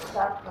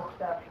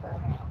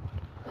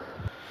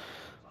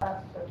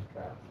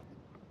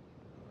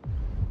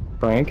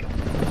 Frank.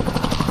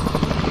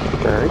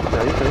 Alright.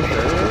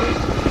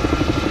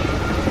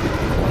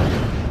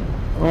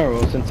 Alright,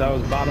 well, since I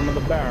was bottom of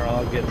the barrel,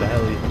 I'll get the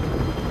heli.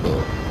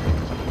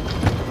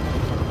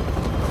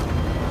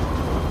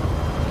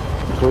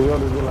 So you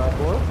want to do the last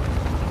one?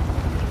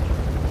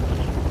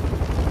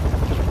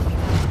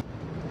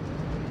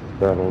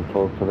 I don't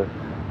talk to them.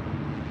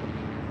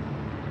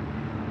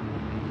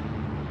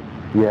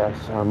 Yes,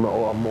 I'm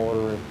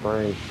ordering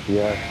Frank,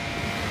 yes.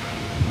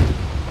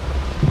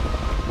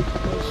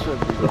 That should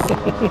be going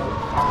on.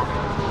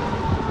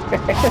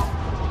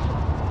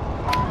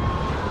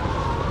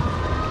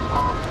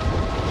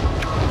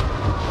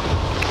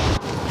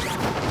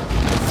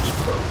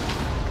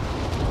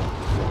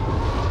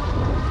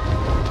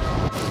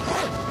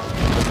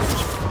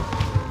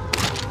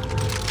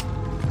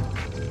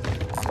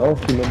 I don't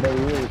see nobody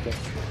really.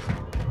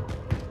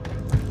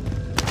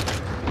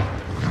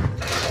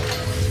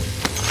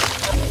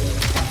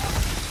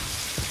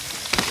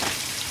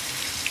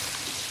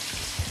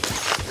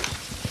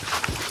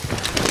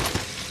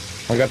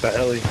 I got the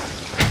heli.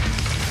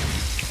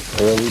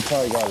 Yeah, we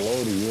probably got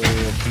loaded.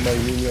 Yeah. Somebody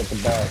meet me at the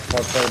back.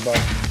 Talk to the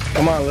back.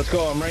 Come on, let's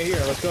go. I'm right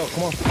here. Let's go.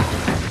 Come on.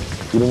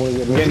 You don't want to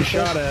get I'm getting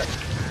shot at.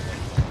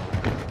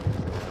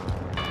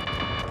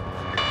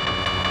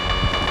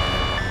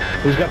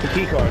 Who's got the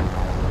key card?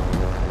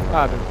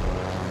 I do.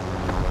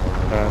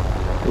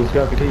 Who's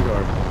got the key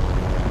card?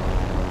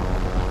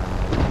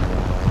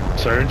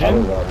 Surgeon? I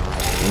don't got it.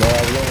 No,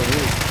 I was on the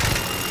roof.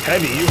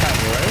 Heavy, you have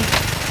it, right?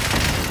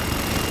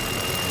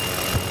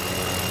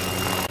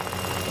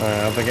 Alright, I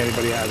don't think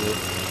anybody has it.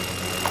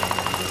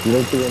 You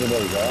don't think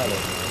anybody got it?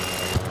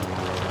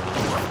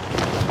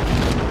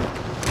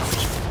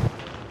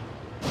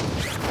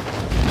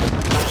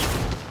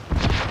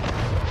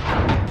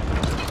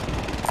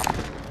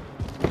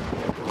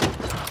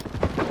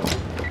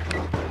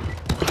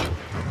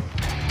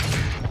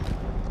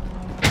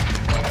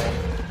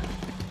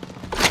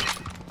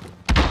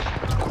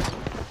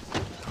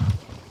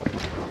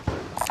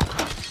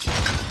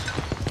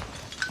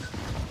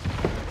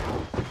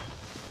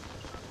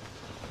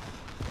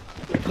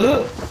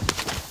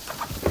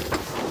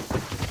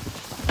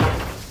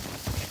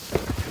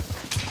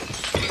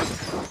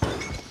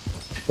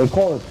 They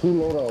call it 2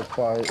 loadout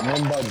fight,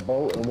 one by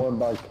boat and one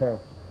by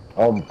camp.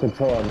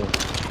 Control on me.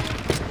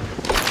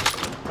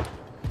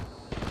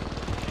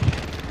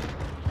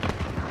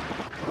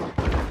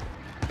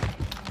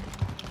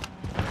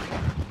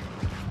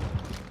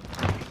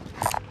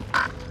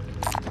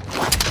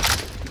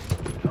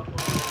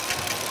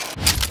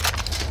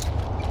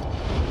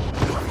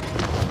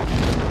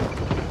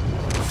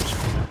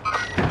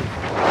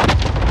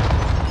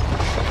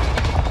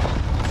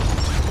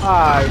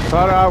 I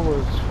thought I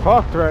was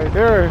fucked right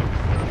there.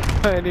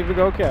 I didn't even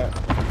go cap.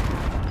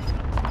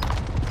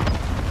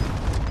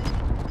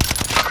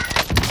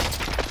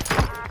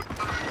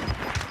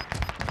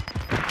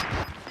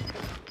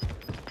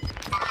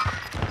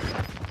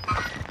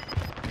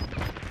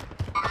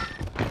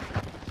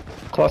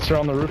 Cluster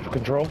on the roof of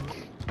control.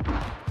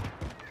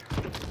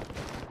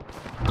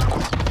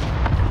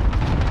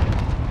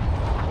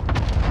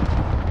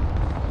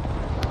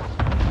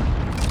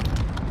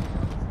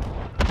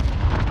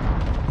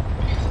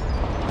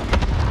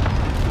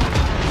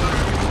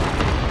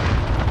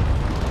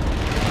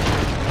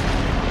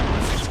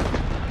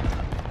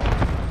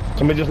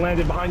 Somebody just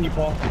landed behind you,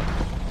 Paul.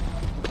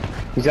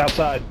 He's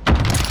outside.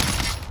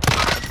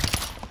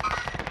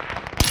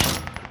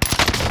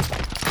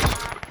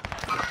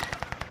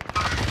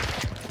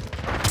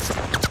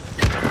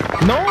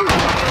 No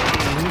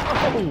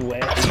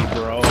way,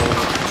 bro.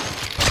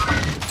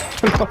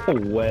 No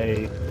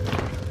way.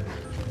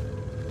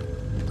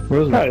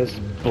 Where's That is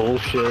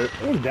bullshit.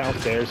 He's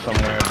downstairs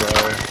somewhere,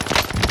 bro.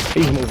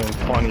 He's moving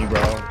funny,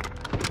 bro.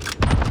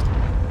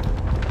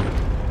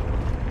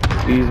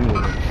 He's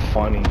moving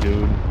funny,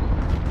 dude.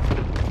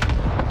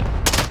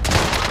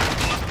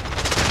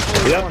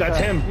 Yep, that's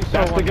him.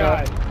 That's the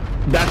guy.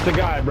 That's the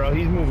guy, bro.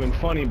 He's moving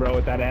funny, bro,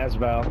 with that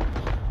ASVAL.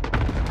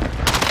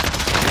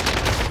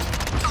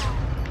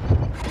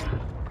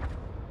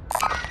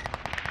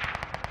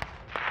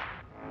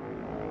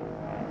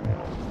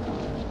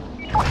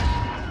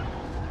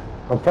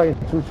 I'm fighting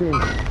 2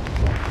 teams.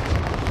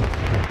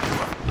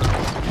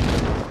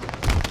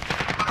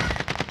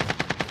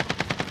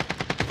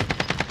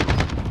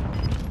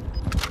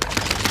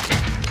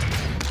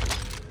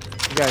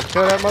 You guys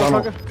kill that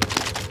motherfucker?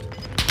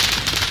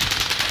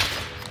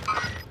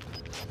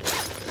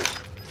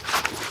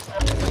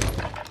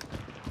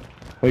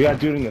 We got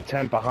dude in the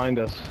tent behind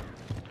us.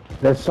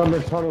 There's some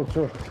in tunnel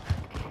too.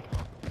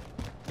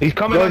 He's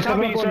coming Yo, on he's top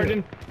of coming you, up on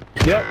Surgeon.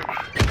 Yep.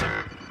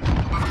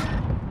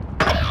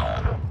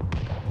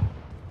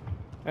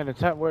 And the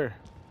tent where?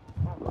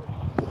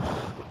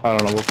 I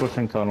don't know, we're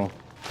pushing tunnel.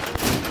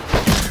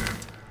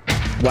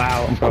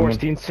 Wow, of course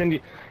the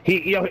incendiary.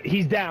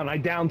 He's down. I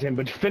downed him,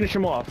 but finish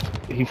him off.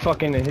 He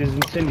fucking his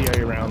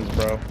incendiary rounds,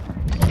 bro.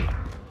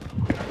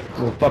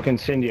 The fucking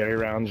incendiary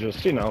rounds,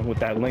 just you know, with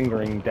that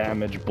lingering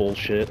damage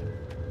bullshit.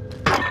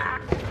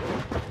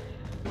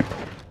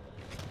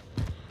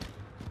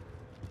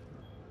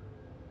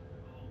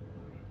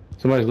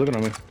 Somebody's looking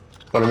at me.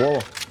 By the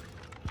wall.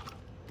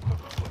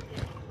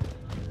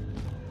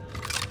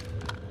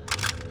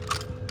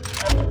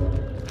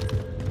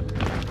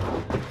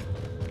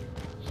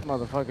 This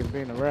motherfucker's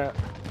being a rat.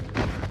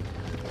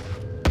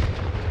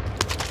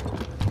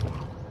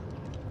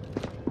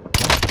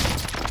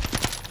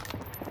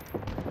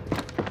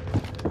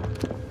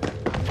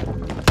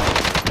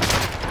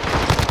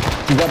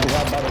 You got the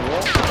guy by the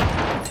wall?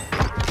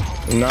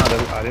 Nah,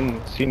 I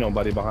didn't see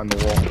nobody behind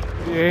the wall.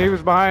 Yeah, he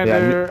was behind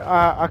there.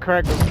 I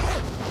cracked him.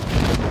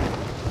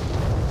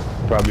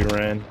 Probably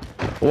ran.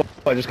 Oh,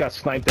 I just got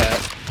sniped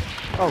at.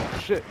 Oh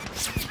shit.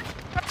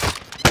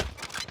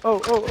 Oh,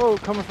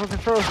 coming from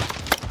control.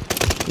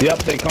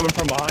 Yep, they coming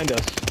from behind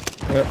us.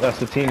 Yep, that's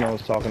the team I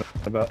was talking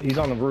about. He's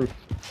on the roof.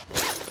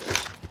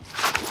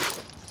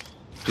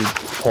 Dude,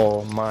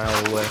 Paul, a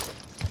mile away.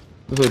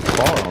 There's a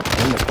car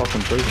in the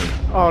fucking prison.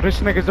 Oh, this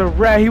nigga's a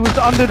rat. He was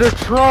under the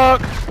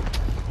truck.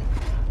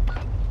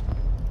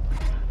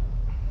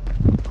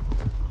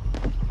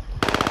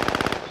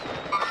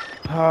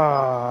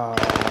 Ah.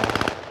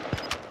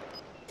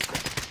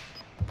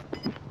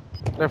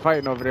 They're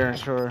fighting over there in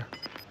shore.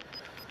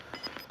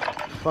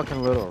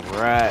 Fucking little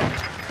rat.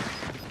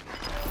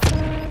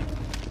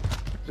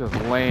 Just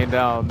laying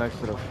down next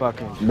to the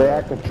fucking shore. They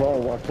at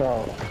control, watch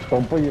out.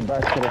 Don't put your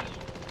back to the...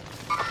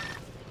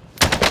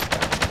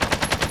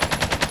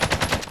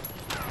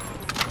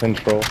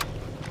 Control.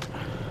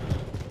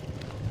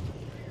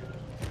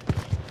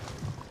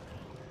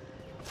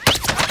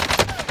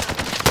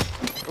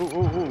 Ooh,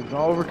 don't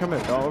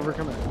overcommit, don't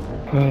overcommit.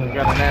 You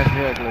got a nasty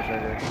head glitch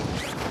right there.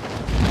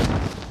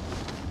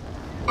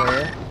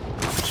 Where?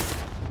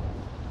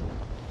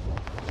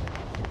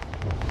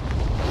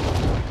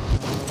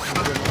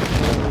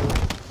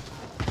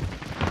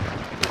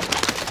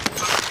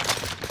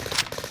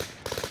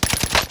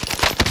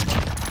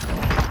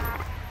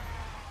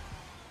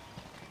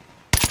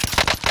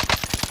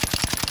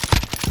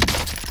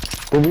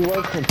 Did we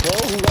want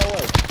control? Who got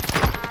what?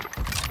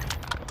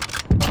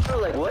 Bro,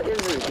 like, what is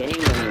this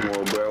game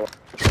anymore, bro?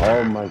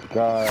 Oh my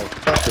god,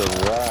 such a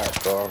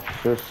rat, bro.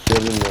 Just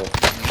sitting there.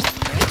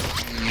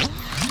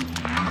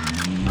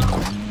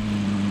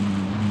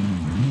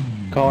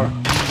 Car.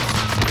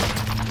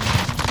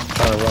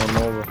 Trying to run him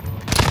over.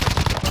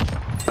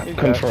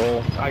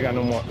 Control. I got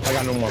no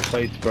more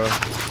plates, bro.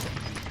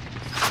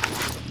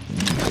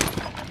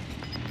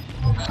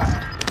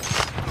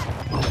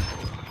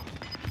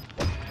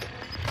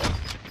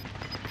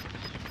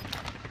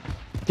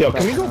 Yo,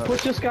 can we go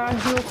push this guy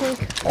real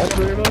quick? All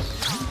 3 of us?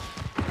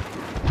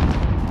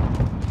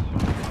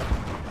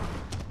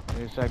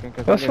 Wait a second,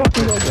 cause Let's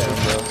fucking go down,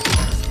 bro.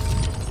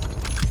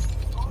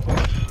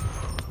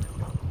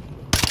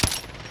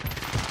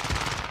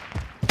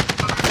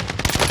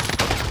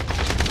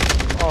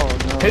 Oh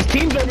no. His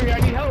team's over here, I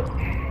need help.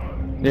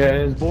 Yeah,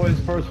 his boy's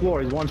first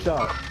floor. He's 1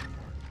 shot.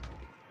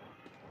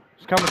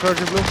 He's coming towards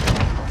you, Blue.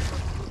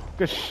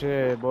 Good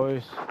shit,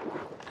 boys.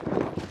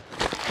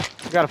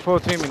 You got a full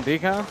team in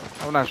decon?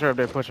 I'm not sure if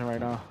they're pushing right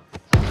now.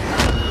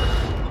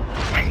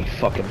 I need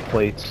fucking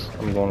plates.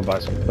 I'm going to buy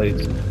some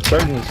plates.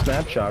 Surgeon's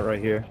snapshot right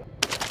here.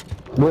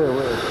 Where?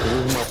 This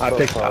is my I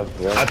picked stuff,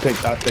 yeah. I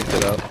picked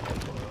it up.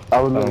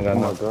 I was I don't looking got for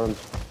my no- guns.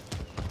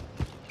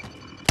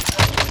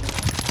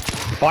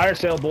 Fire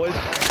sale, boys.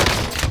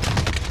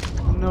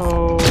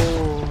 No.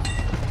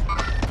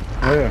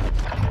 Where?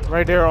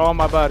 Right there on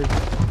my body.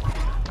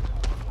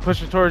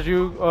 Pushing towards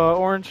you,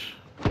 Orange.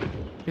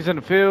 He's in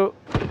the field,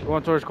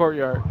 going towards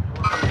courtyard.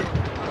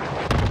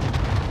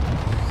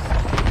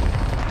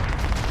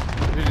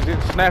 Did you see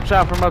the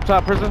snapshot from up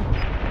top prison?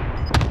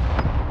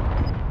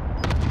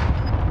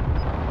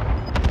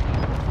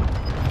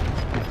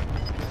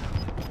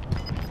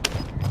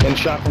 Getting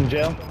shot from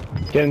jail.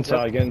 Get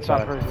inside, get inside.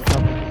 Top prison,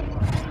 top prison.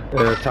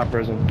 Top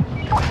prison.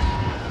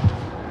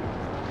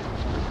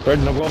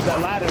 Bird, don't go up that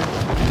ladder.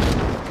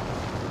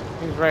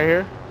 He's right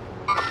here.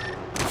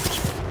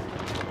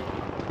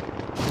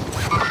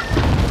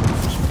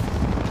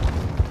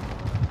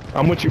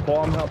 I'm with you,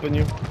 Paul. I'm helping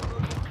you.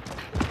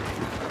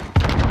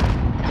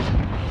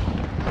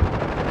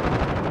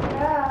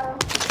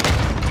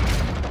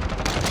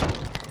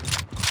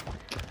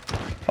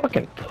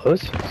 Fucking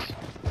pussies.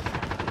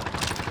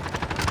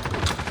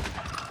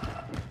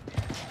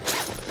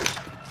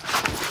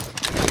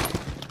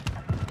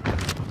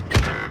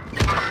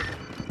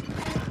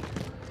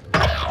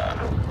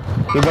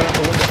 He went out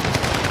the window.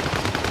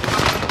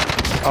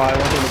 Oh, I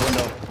went through the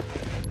window.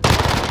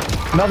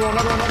 Another one,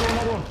 another one, another one,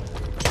 another one.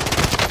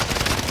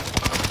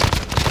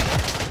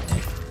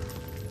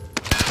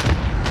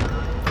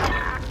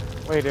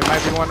 Wait, there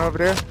might be one over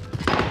there.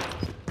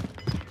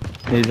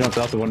 He jumped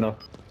out the window.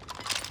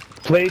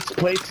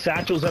 Plates,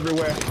 satchels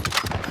everywhere.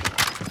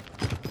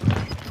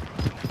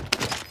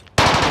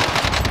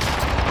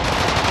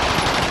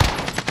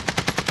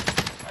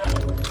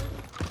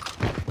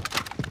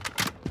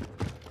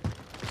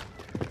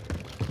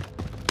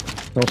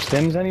 No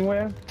stims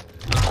anywhere?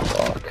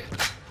 Fuck.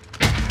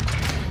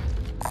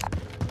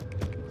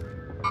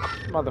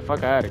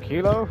 Motherfucker had a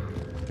kilo?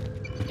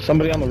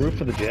 Somebody on the roof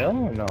of the jail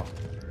or no?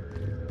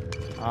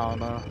 I don't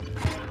know.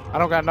 I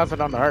don't got nothing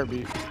on the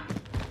heartbeat.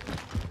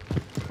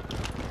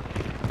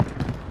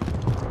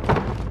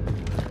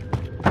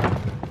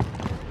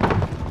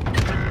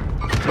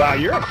 Wow,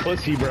 you're a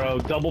pussy, bro.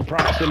 Double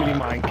proximity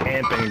mine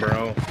camping,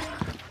 bro.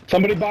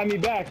 Somebody buy me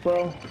back,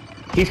 bro.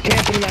 He's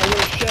camping in that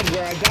little shed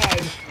where I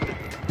died.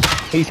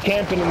 He's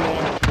camping in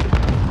there.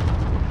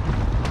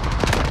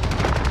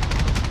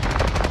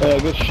 Yeah,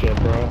 good shit,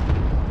 bro.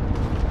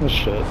 Good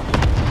shit.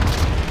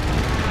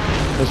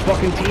 There's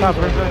fucking teams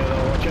over there,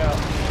 though. Watch out.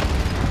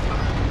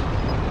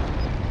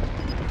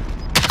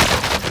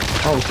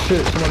 Oh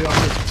shit, somebody on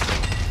me.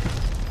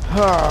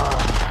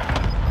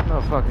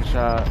 No fucking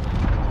shot.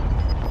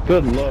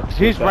 Good looks.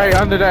 He's right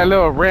under that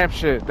little ramp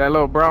shit. That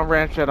little brown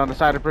ramp shit on the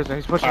side of the prison.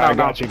 He's pushing out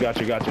now. Got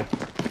you.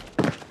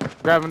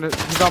 Grabbing it.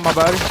 He's on my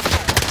body.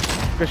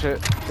 Good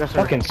shit. Yes, sir.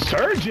 Fucking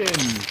surgeon.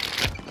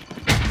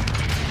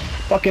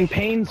 Fucking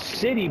Payne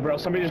City, bro.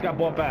 Somebody just got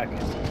bought back.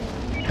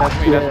 That's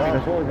me. That's me. I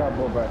totally got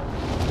brought back.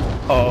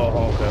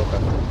 Oh, okay.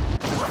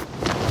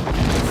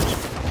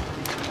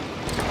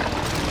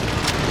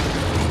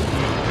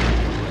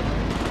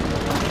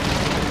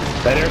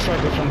 That air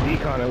strike was from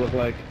Decon, it looked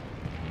like.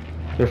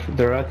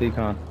 They're at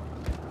Decon.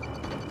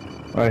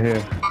 Right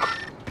here.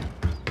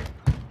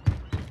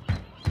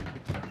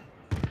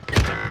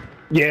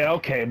 Yeah,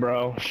 okay,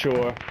 bro.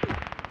 Sure.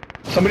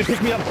 Somebody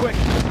pick me up quick.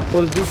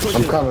 Well, this dude pushes.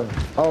 I'm coming.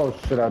 Oh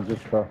shit, I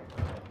just fell.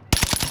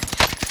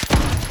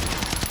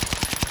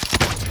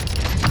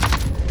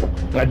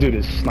 That dude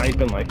is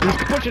sniping like. He's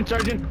pushing,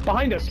 Sergeant.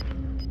 Behind us.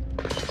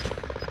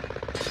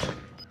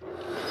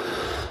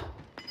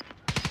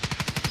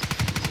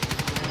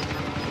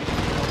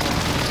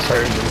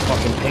 Sergeant,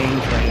 fucking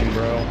pain train,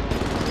 bro.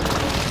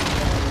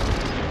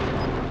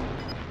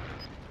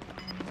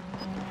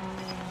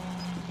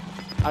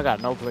 I got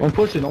no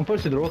place. Don't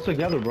push it, they're all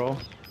together, bro.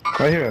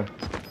 Right here.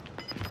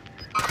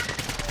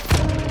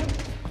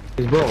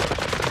 He's broke.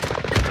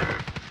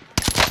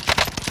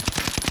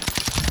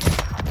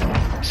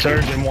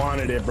 Surgeon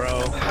wanted it,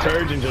 bro.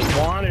 Surgeon just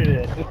wanted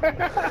it.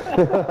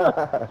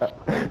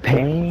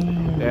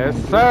 Pain. Yes,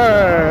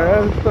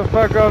 sir. That's the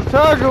fuck I'm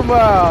talking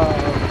about.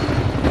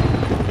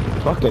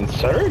 Fucking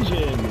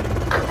surgeon.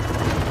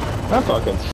 That fucking